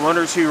select 1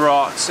 or 2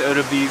 rocks out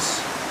of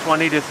these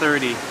 20 to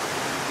 30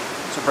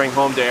 to bring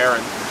home to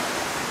Aaron.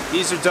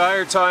 These are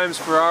dire times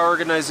for our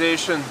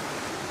organization.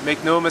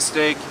 Make no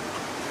mistake,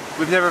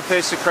 we've never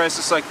faced a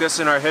crisis like this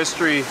in our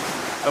history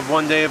of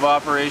 1 day of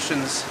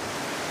operations.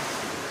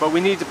 But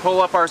we need to pull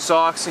up our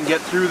socks and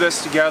get through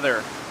this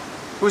together.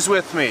 Who's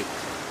with me?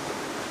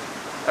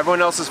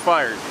 Everyone else is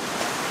fired.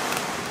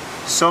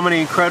 So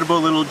many incredible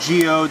little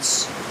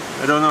geodes.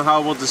 I don't know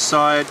how we'll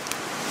decide.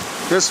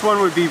 This one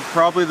would be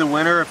probably the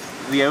winner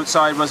if the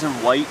outside wasn't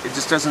white. It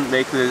just doesn't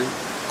make the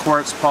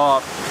quartz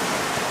pop.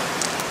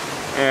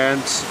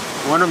 And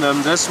one of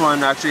them, this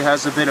one, actually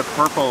has a bit of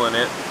purple in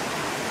it.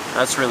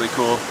 That's really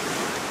cool.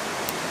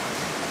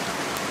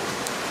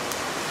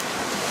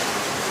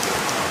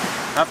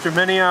 After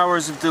many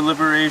hours of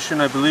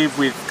deliberation, I believe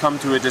we've come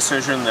to a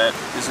decision that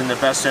is in the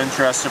best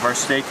interest of our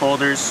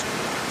stakeholders.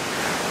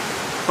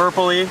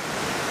 Purpley,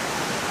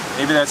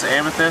 maybe that's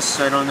amethyst,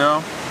 I don't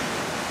know.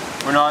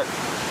 We're not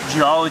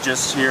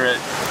geologists here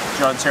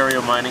at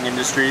Ontario Mining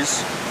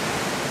Industries.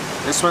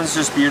 This one's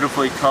just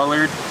beautifully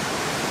colored,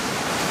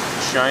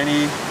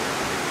 shiny.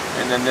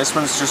 And then this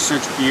one's just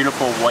such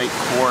beautiful white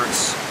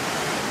quartz.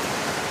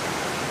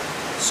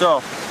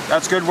 So,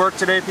 that's good work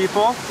today,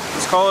 people.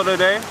 Let's call it a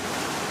day.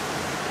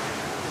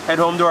 Head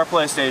home to our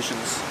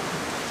PlayStations.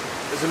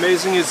 As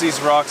amazing as these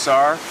rocks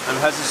are,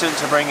 I'm hesitant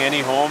to bring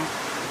any home.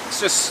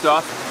 It's just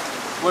stuff.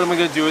 What am I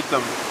going to do with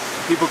them?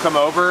 People come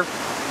over,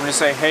 I'm going to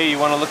say, hey, you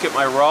want to look at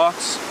my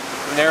rocks?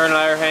 When Aaron and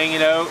I are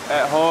hanging out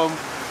at home,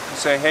 I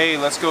say, hey,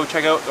 let's go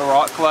check out the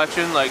rock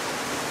collection. Like,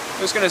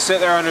 I'm just going to sit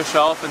there on a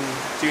shelf and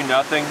do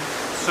nothing.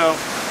 So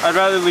I'd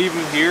rather leave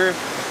them here.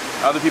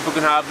 Other people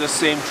can have the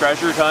same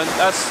treasure hunt.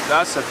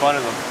 That's the fun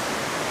of them.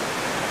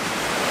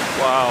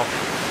 Wow.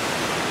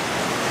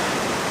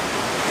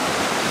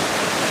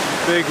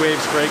 Big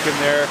waves breaking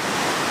there.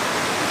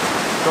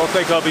 Don't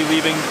think I'll be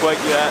leaving quite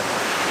yet,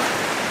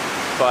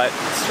 but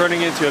it's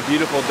turning into a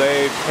beautiful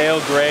day.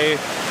 Pale gray,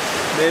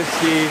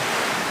 misty,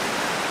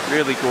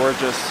 really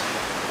gorgeous.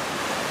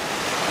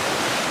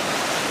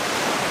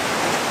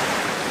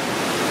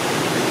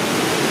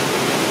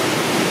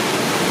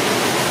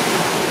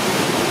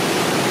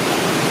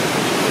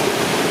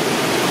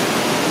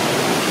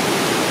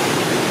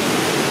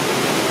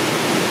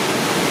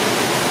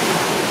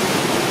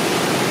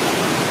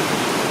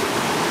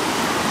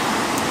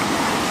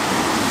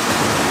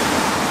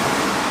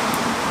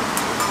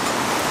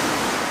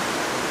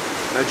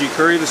 Veggie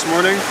curry this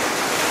morning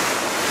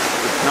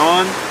with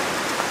naan.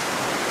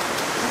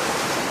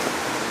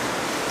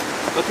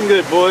 Looking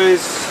good,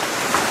 boys.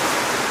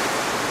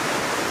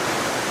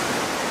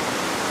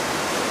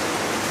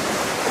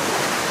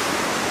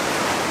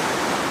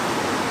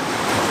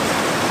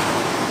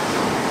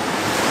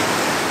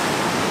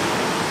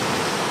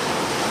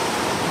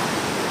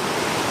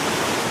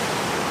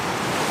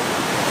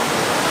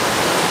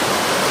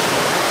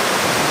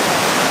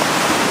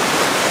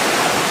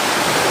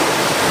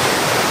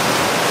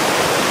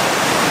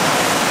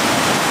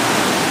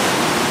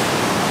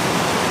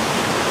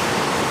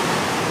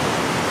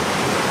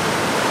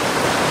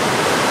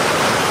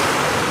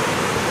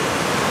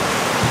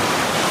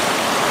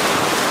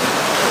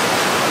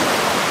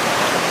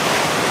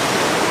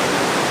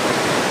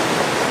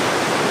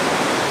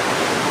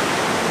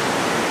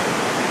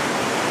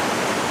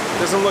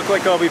 Doesn't look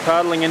like I'll be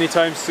paddling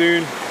anytime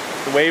soon.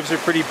 The waves are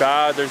pretty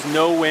bad. There's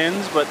no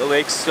winds, but the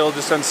lake's still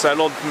just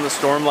unsettled from the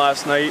storm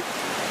last night.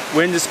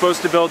 Wind is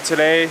supposed to build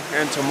today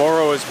and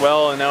tomorrow as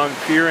well, and now I'm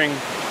fearing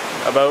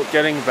about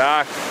getting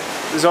back.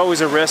 There's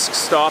always a risk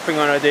stopping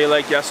on a day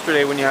like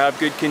yesterday when you have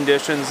good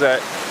conditions that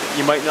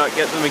you might not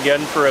get them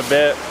again for a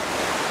bit.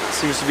 It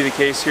seems to be the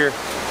case here.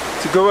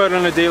 To go out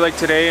on a day like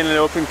today in an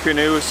open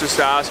canoe is just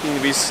asking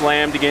to be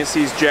slammed against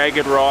these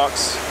jagged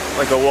rocks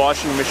like a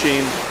washing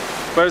machine.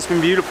 But it's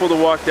been beautiful to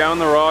walk down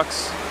the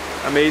rocks.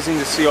 Amazing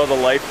to see all the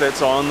life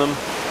that's on them.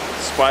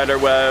 Spider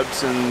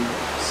webs and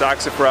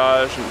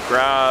saxifrage and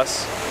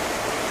grass.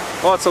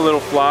 Lots of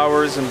little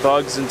flowers and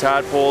bugs and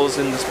tadpoles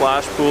in the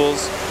splash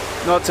pools.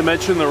 Not to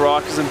mention the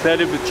rock is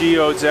embedded with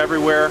geodes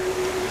everywhere.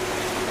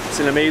 It's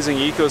an amazing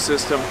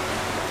ecosystem.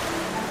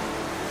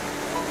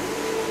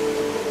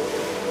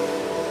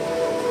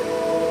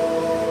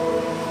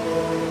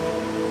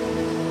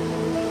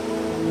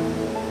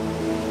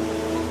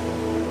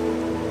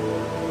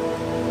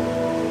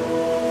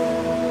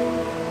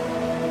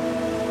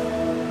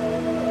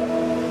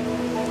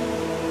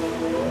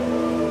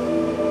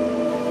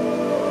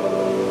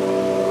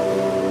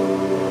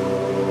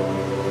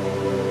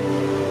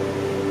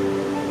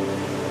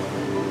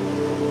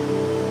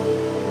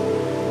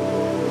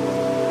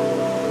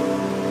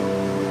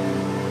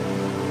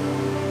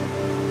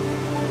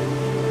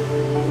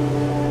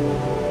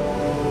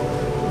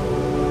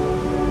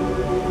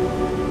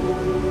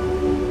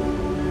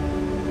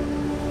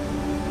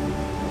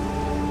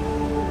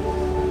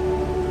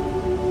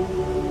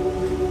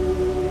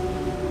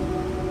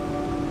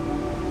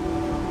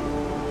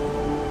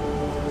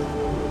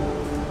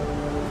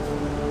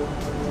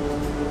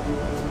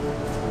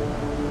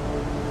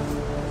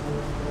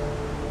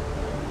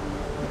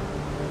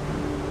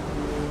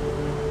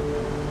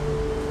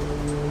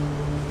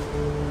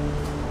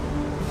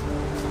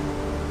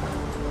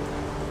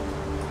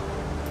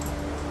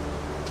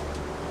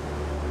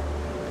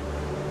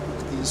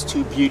 These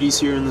two beauties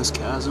here in this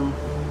chasm.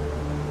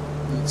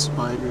 That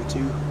spider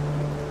too.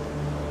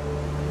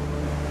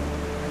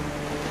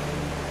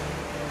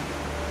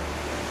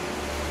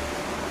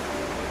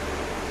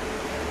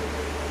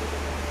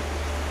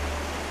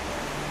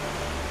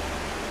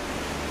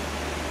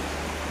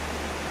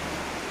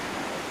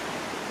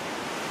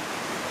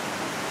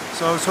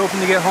 So I was hoping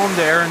to get home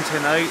to Erin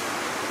tonight.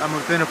 I'm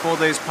within a full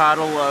day's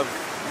paddle of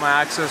my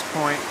access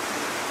point.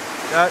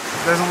 That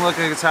doesn't look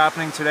like it's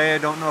happening today. I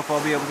don't know if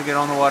I'll be able to get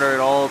on the water at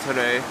all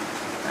today.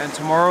 And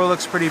tomorrow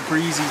looks pretty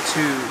breezy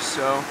too,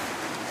 so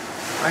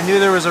I knew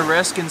there was a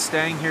risk in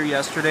staying here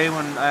yesterday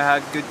when I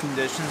had good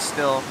conditions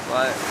still,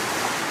 but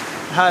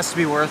it has to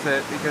be worth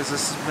it because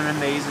this has been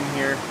amazing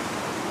here.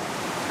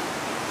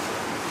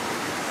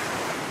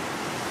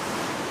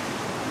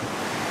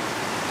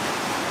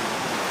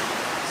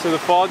 So the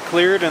fog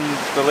cleared and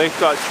the lake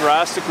got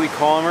drastically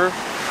calmer.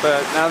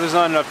 But now there's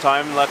not enough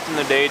time left in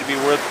the day to be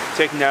worth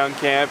taking down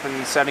camp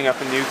and setting up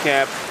a new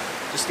camp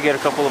just to get a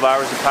couple of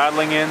hours of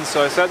paddling in.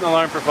 So I set an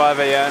alarm for 5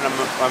 a.m.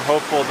 I'm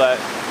hopeful that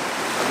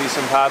there'll be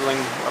some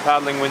a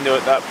paddling window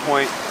at that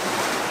point.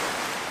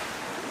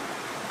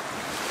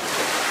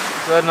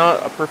 Is that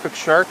not a perfect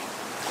shark?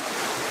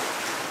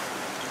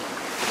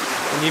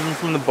 And even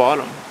from the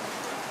bottom.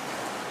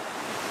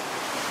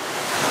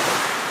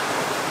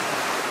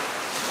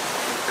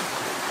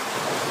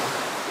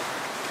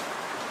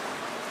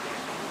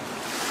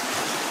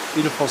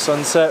 Beautiful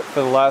sunset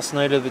for the last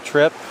night of the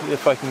trip,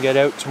 if I can get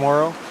out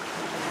tomorrow.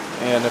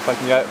 and if I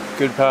can get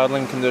good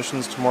paddling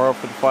conditions tomorrow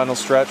for the final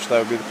stretch, that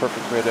would be the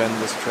perfect way to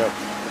end this trip.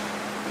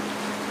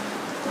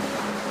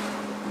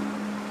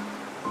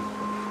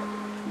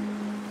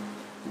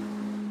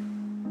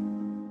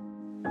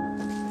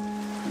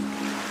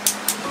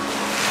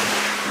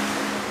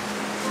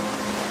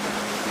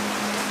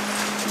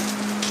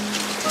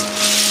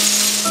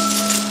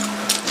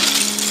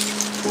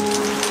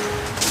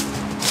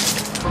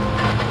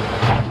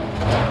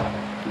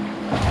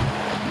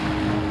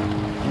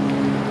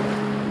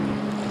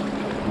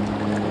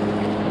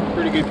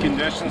 Good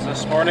conditions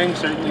this morning,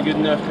 certainly good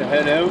enough to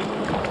head out.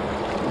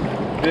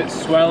 A bit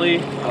swelly,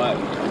 but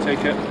I'll take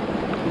it.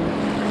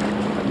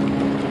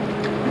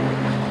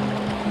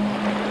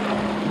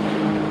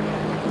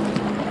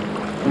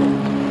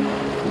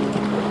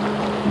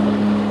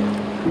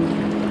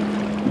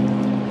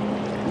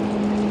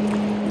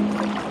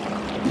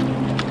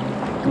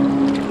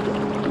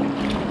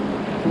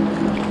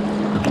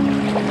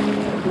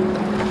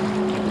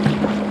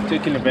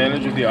 Taking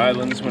advantage of the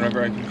islands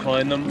whenever I can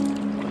find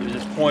them.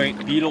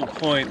 Beetle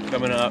Point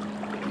coming up,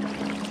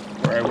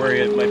 where I worry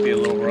it might be a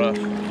little rough.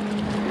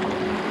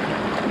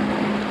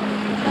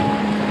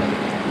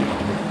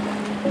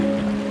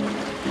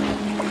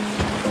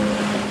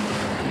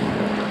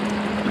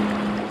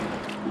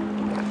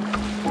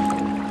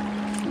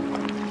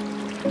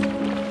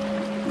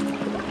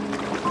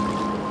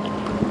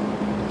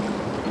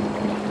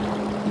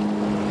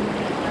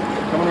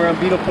 Coming around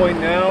Beetle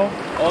Point now,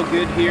 all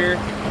good here.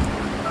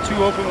 2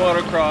 open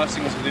water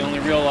crossings are the only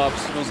real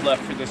obstacles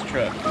left for this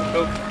trip.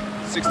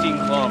 About 16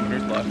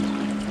 kilometers left.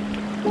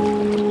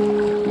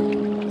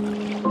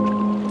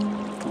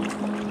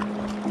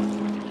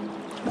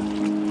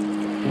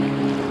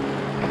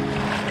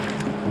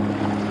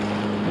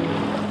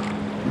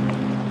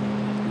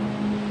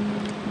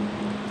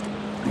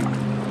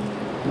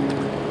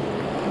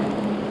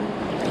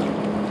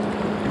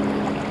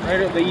 Right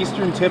at the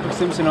eastern tip of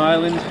Simpson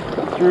Island,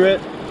 through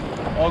it,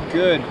 all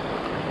good.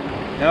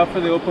 Now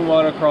for the open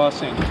water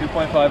crossing,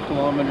 2.5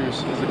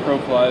 kilometers as the crow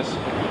flies.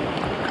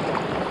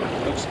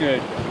 Looks good.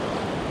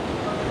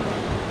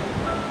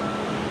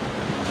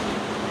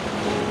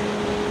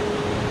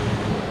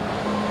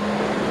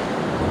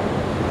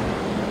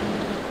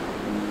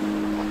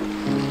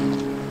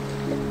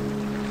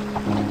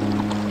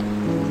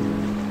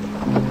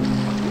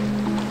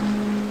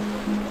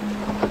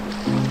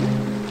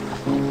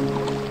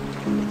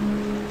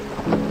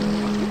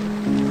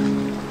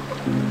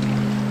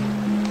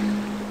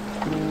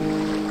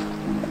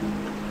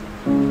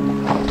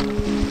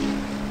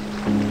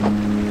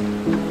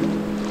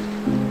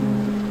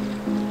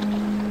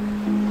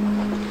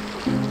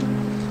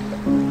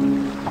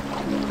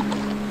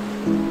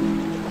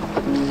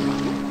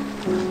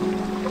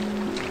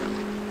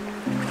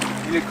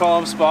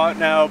 Calm spot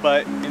now,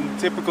 but in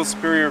typical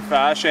Superior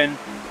fashion,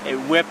 it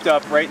whipped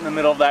up right in the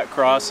middle of that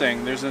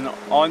crossing. There's an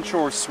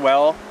onshore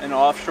swell, an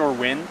offshore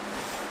wind,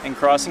 and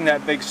crossing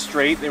that big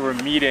strait, they were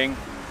meeting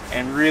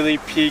and really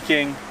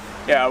peaking.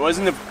 Yeah, it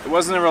wasn't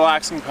a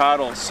relaxing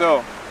paddle,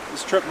 so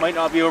this trip might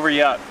not be over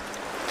yet.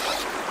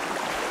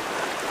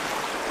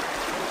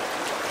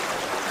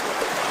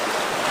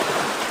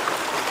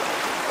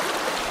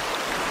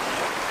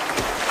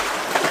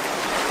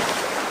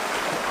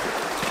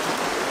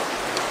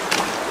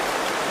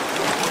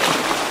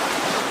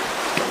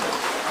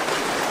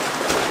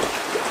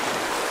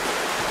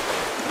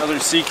 Another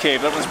sea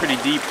cave, that one's pretty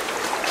deep.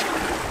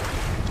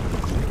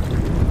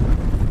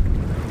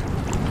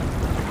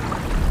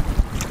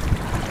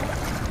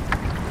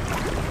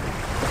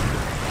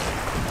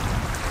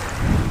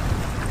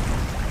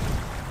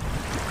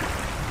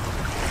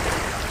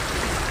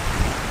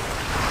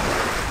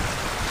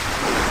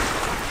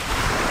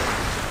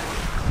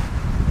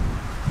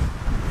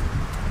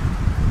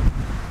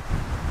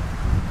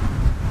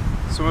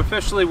 So I'm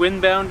officially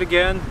windbound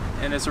again,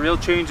 and it's a real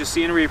change of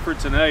scenery for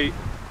tonight.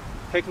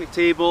 Picnic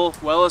table,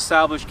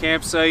 well-established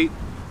campsite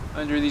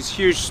under these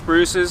huge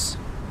spruces.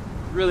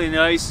 Really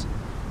nice.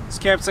 This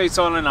campsite's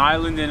on an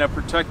island in a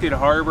protected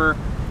harbor,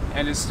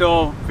 and it's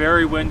still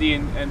very windy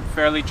and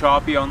fairly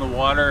choppy on the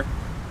water.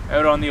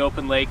 Out on the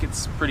open lake,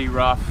 it's pretty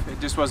rough. It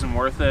just wasn't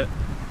worth it.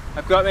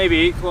 I've got maybe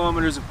 8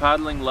 kilometers of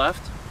paddling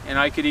left, and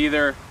I could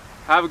either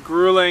have a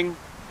grueling,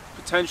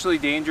 potentially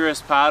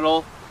dangerous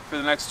paddle for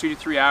the next 2 to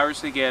 3 hours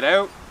to get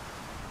out,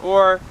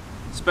 or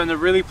spend a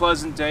really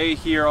pleasant day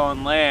here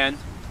on land.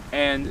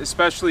 And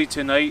especially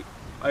tonight,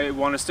 I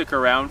want to stick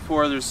around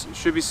for. There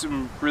should be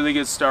some really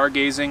good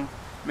stargazing,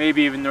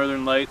 maybe even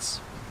northern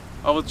lights.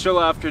 I will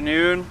chill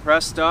afternoon,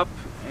 rest up,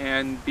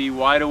 and be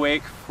wide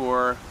awake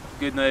for a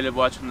good night of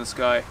watching the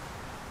sky.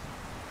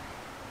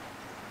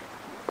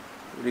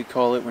 What do you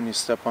call it when you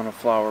step on a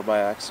flower by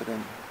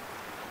accident?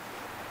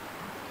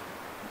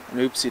 An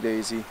oopsie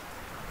daisy.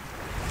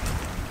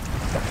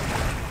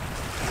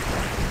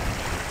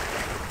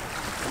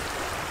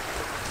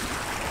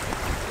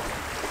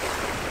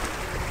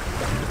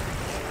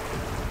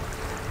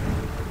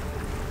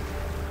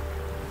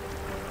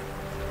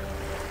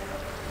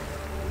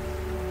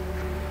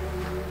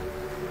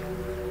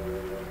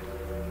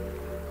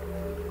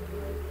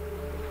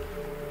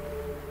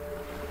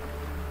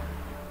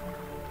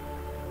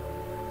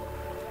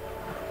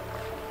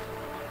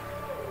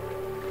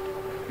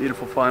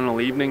 Beautiful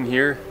final evening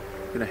here.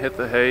 Gonna hit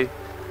the hay,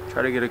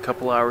 try to get a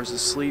couple hours of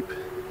sleep,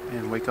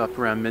 and wake up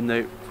around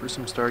midnight for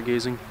some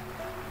stargazing.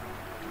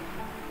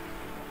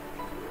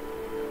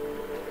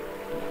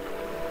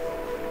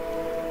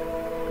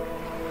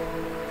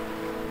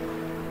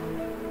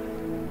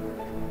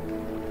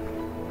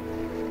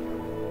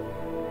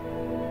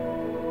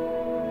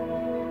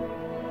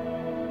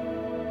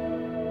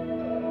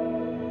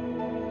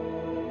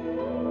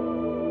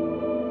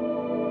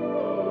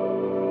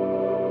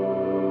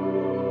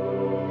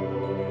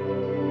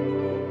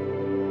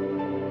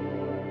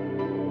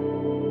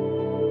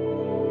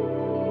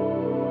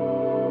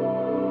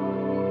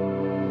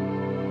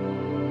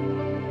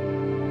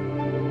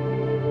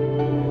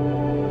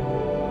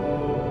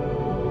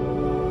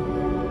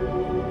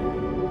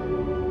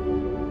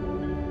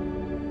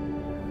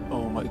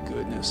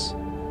 Goodness.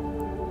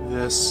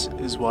 This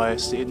is why I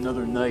stayed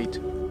another night.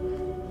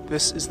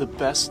 This is the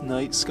best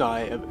night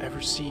sky I've ever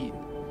seen.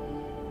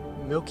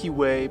 Milky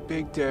Way,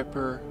 Big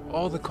Dipper,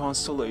 all the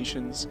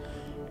constellations,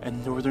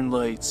 and northern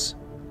lights.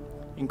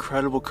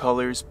 Incredible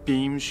colors,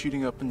 beams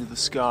shooting up into the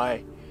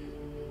sky.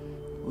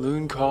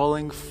 Loon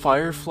calling,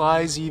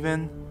 fireflies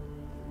even.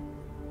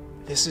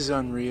 This is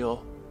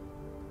unreal.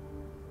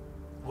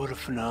 What a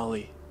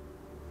finale.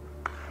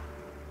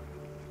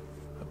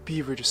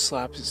 Beaver just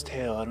slaps his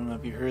tail. I don't know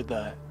if you heard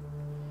that.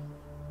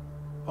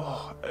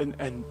 Oh,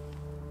 and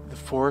the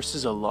forest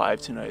is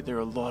alive tonight. There are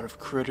a lot of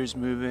critters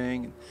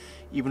moving.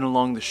 Even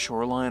along the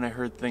shoreline I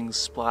heard things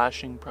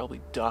splashing, probably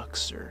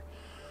ducks or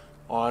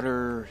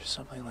otter or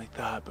something like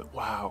that. But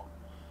wow,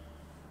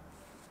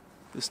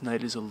 this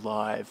night is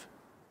alive.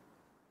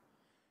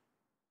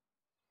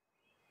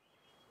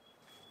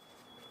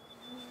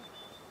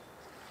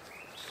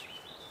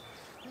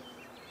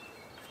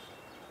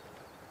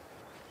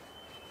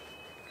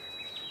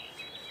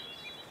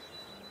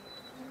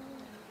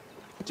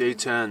 Day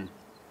 10.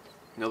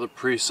 Another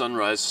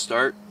pre-sunrise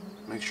start.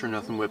 Make sure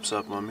nothing whips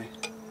up on me.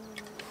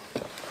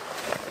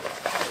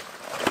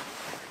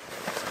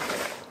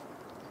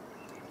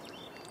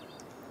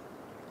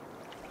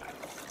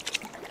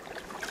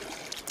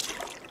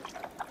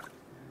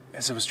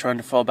 As I was trying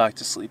to fall back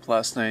to sleep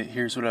last night,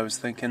 here's what I was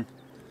thinking.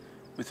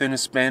 Within a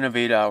span of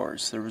 8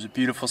 hours, there was a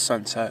beautiful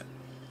sunset.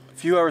 A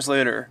few hours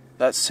later,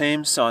 that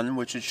same sun,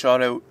 which had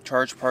shot out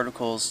charged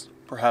particles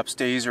perhaps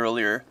days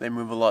earlier, they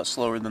move a lot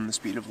slower than the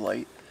speed of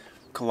light,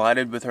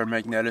 collided with our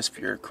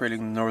magnetosphere, creating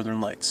the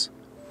northern lights.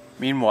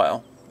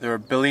 Meanwhile, there are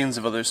billions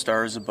of other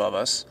stars above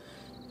us,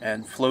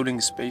 and floating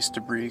space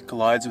debris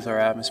collides with our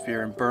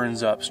atmosphere and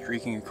burns up,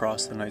 streaking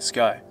across the night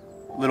sky.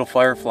 Little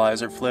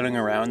fireflies are flitting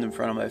around in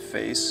front of my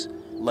face,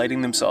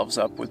 lighting themselves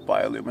up with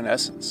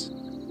bioluminescence.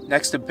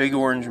 Next, a big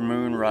orange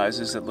moon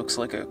rises that looks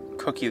like a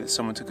cookie that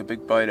someone took a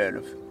big bite out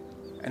of.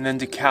 And then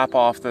to cap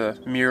off the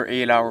mere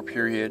 8-hour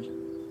period,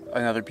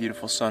 another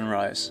beautiful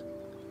sunrise.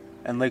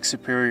 And Lake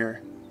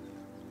Superior.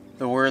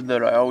 The word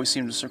that I always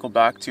seem to circle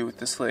back to with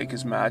this lake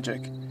is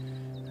magic.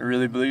 I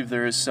really believe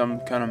there is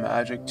some kind of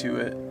magic to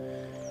it.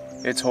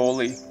 It's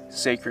holy,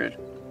 sacred.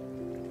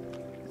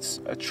 It's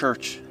a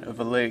church of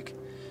a lake.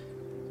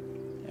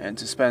 And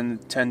to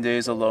spend 10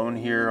 days alone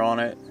here on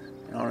it,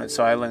 and on its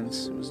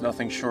islands, was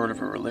nothing short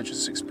of a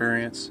religious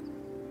experience.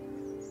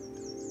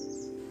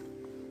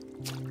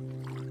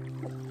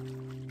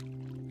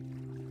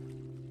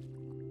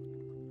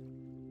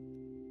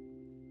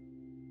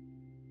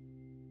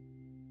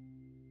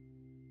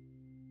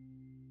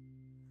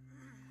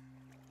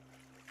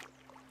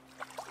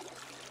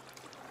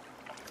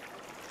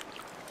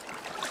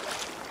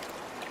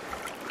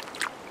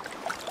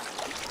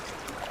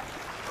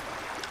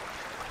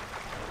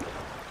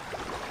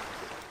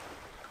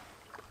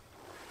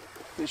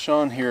 It's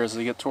shown here as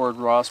they get toward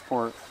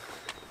Rossport.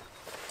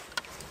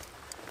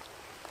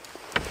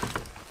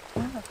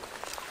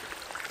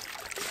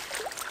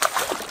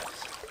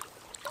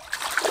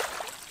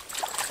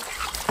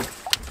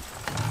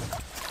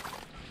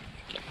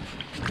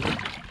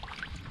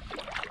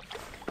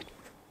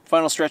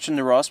 Final stretch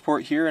into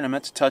Rossport here, and I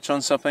meant to touch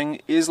on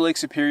something. Is Lake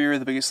Superior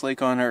the biggest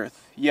lake on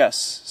Earth?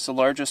 Yes, it's the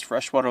largest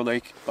freshwater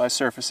lake by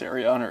surface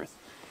area on Earth.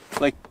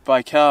 Lake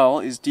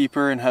Baikal is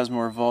deeper and has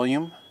more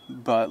volume,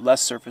 but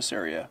less surface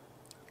area.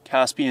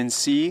 Caspian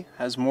Sea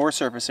has more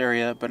surface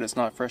area, but it's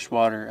not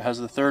freshwater. It has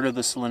a third of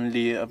the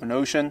salinity of an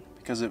ocean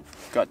because it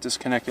got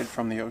disconnected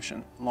from the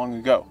ocean long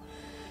ago.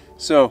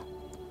 So,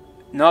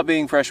 not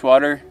being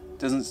freshwater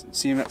doesn't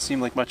seem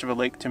like much of a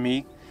lake to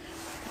me.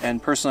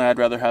 And personally, I'd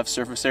rather have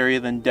surface area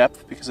than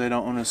depth because I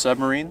don't own a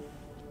submarine.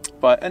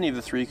 But any of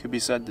the three could be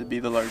said to be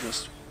the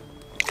largest.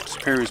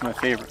 Superior is my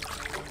favorite.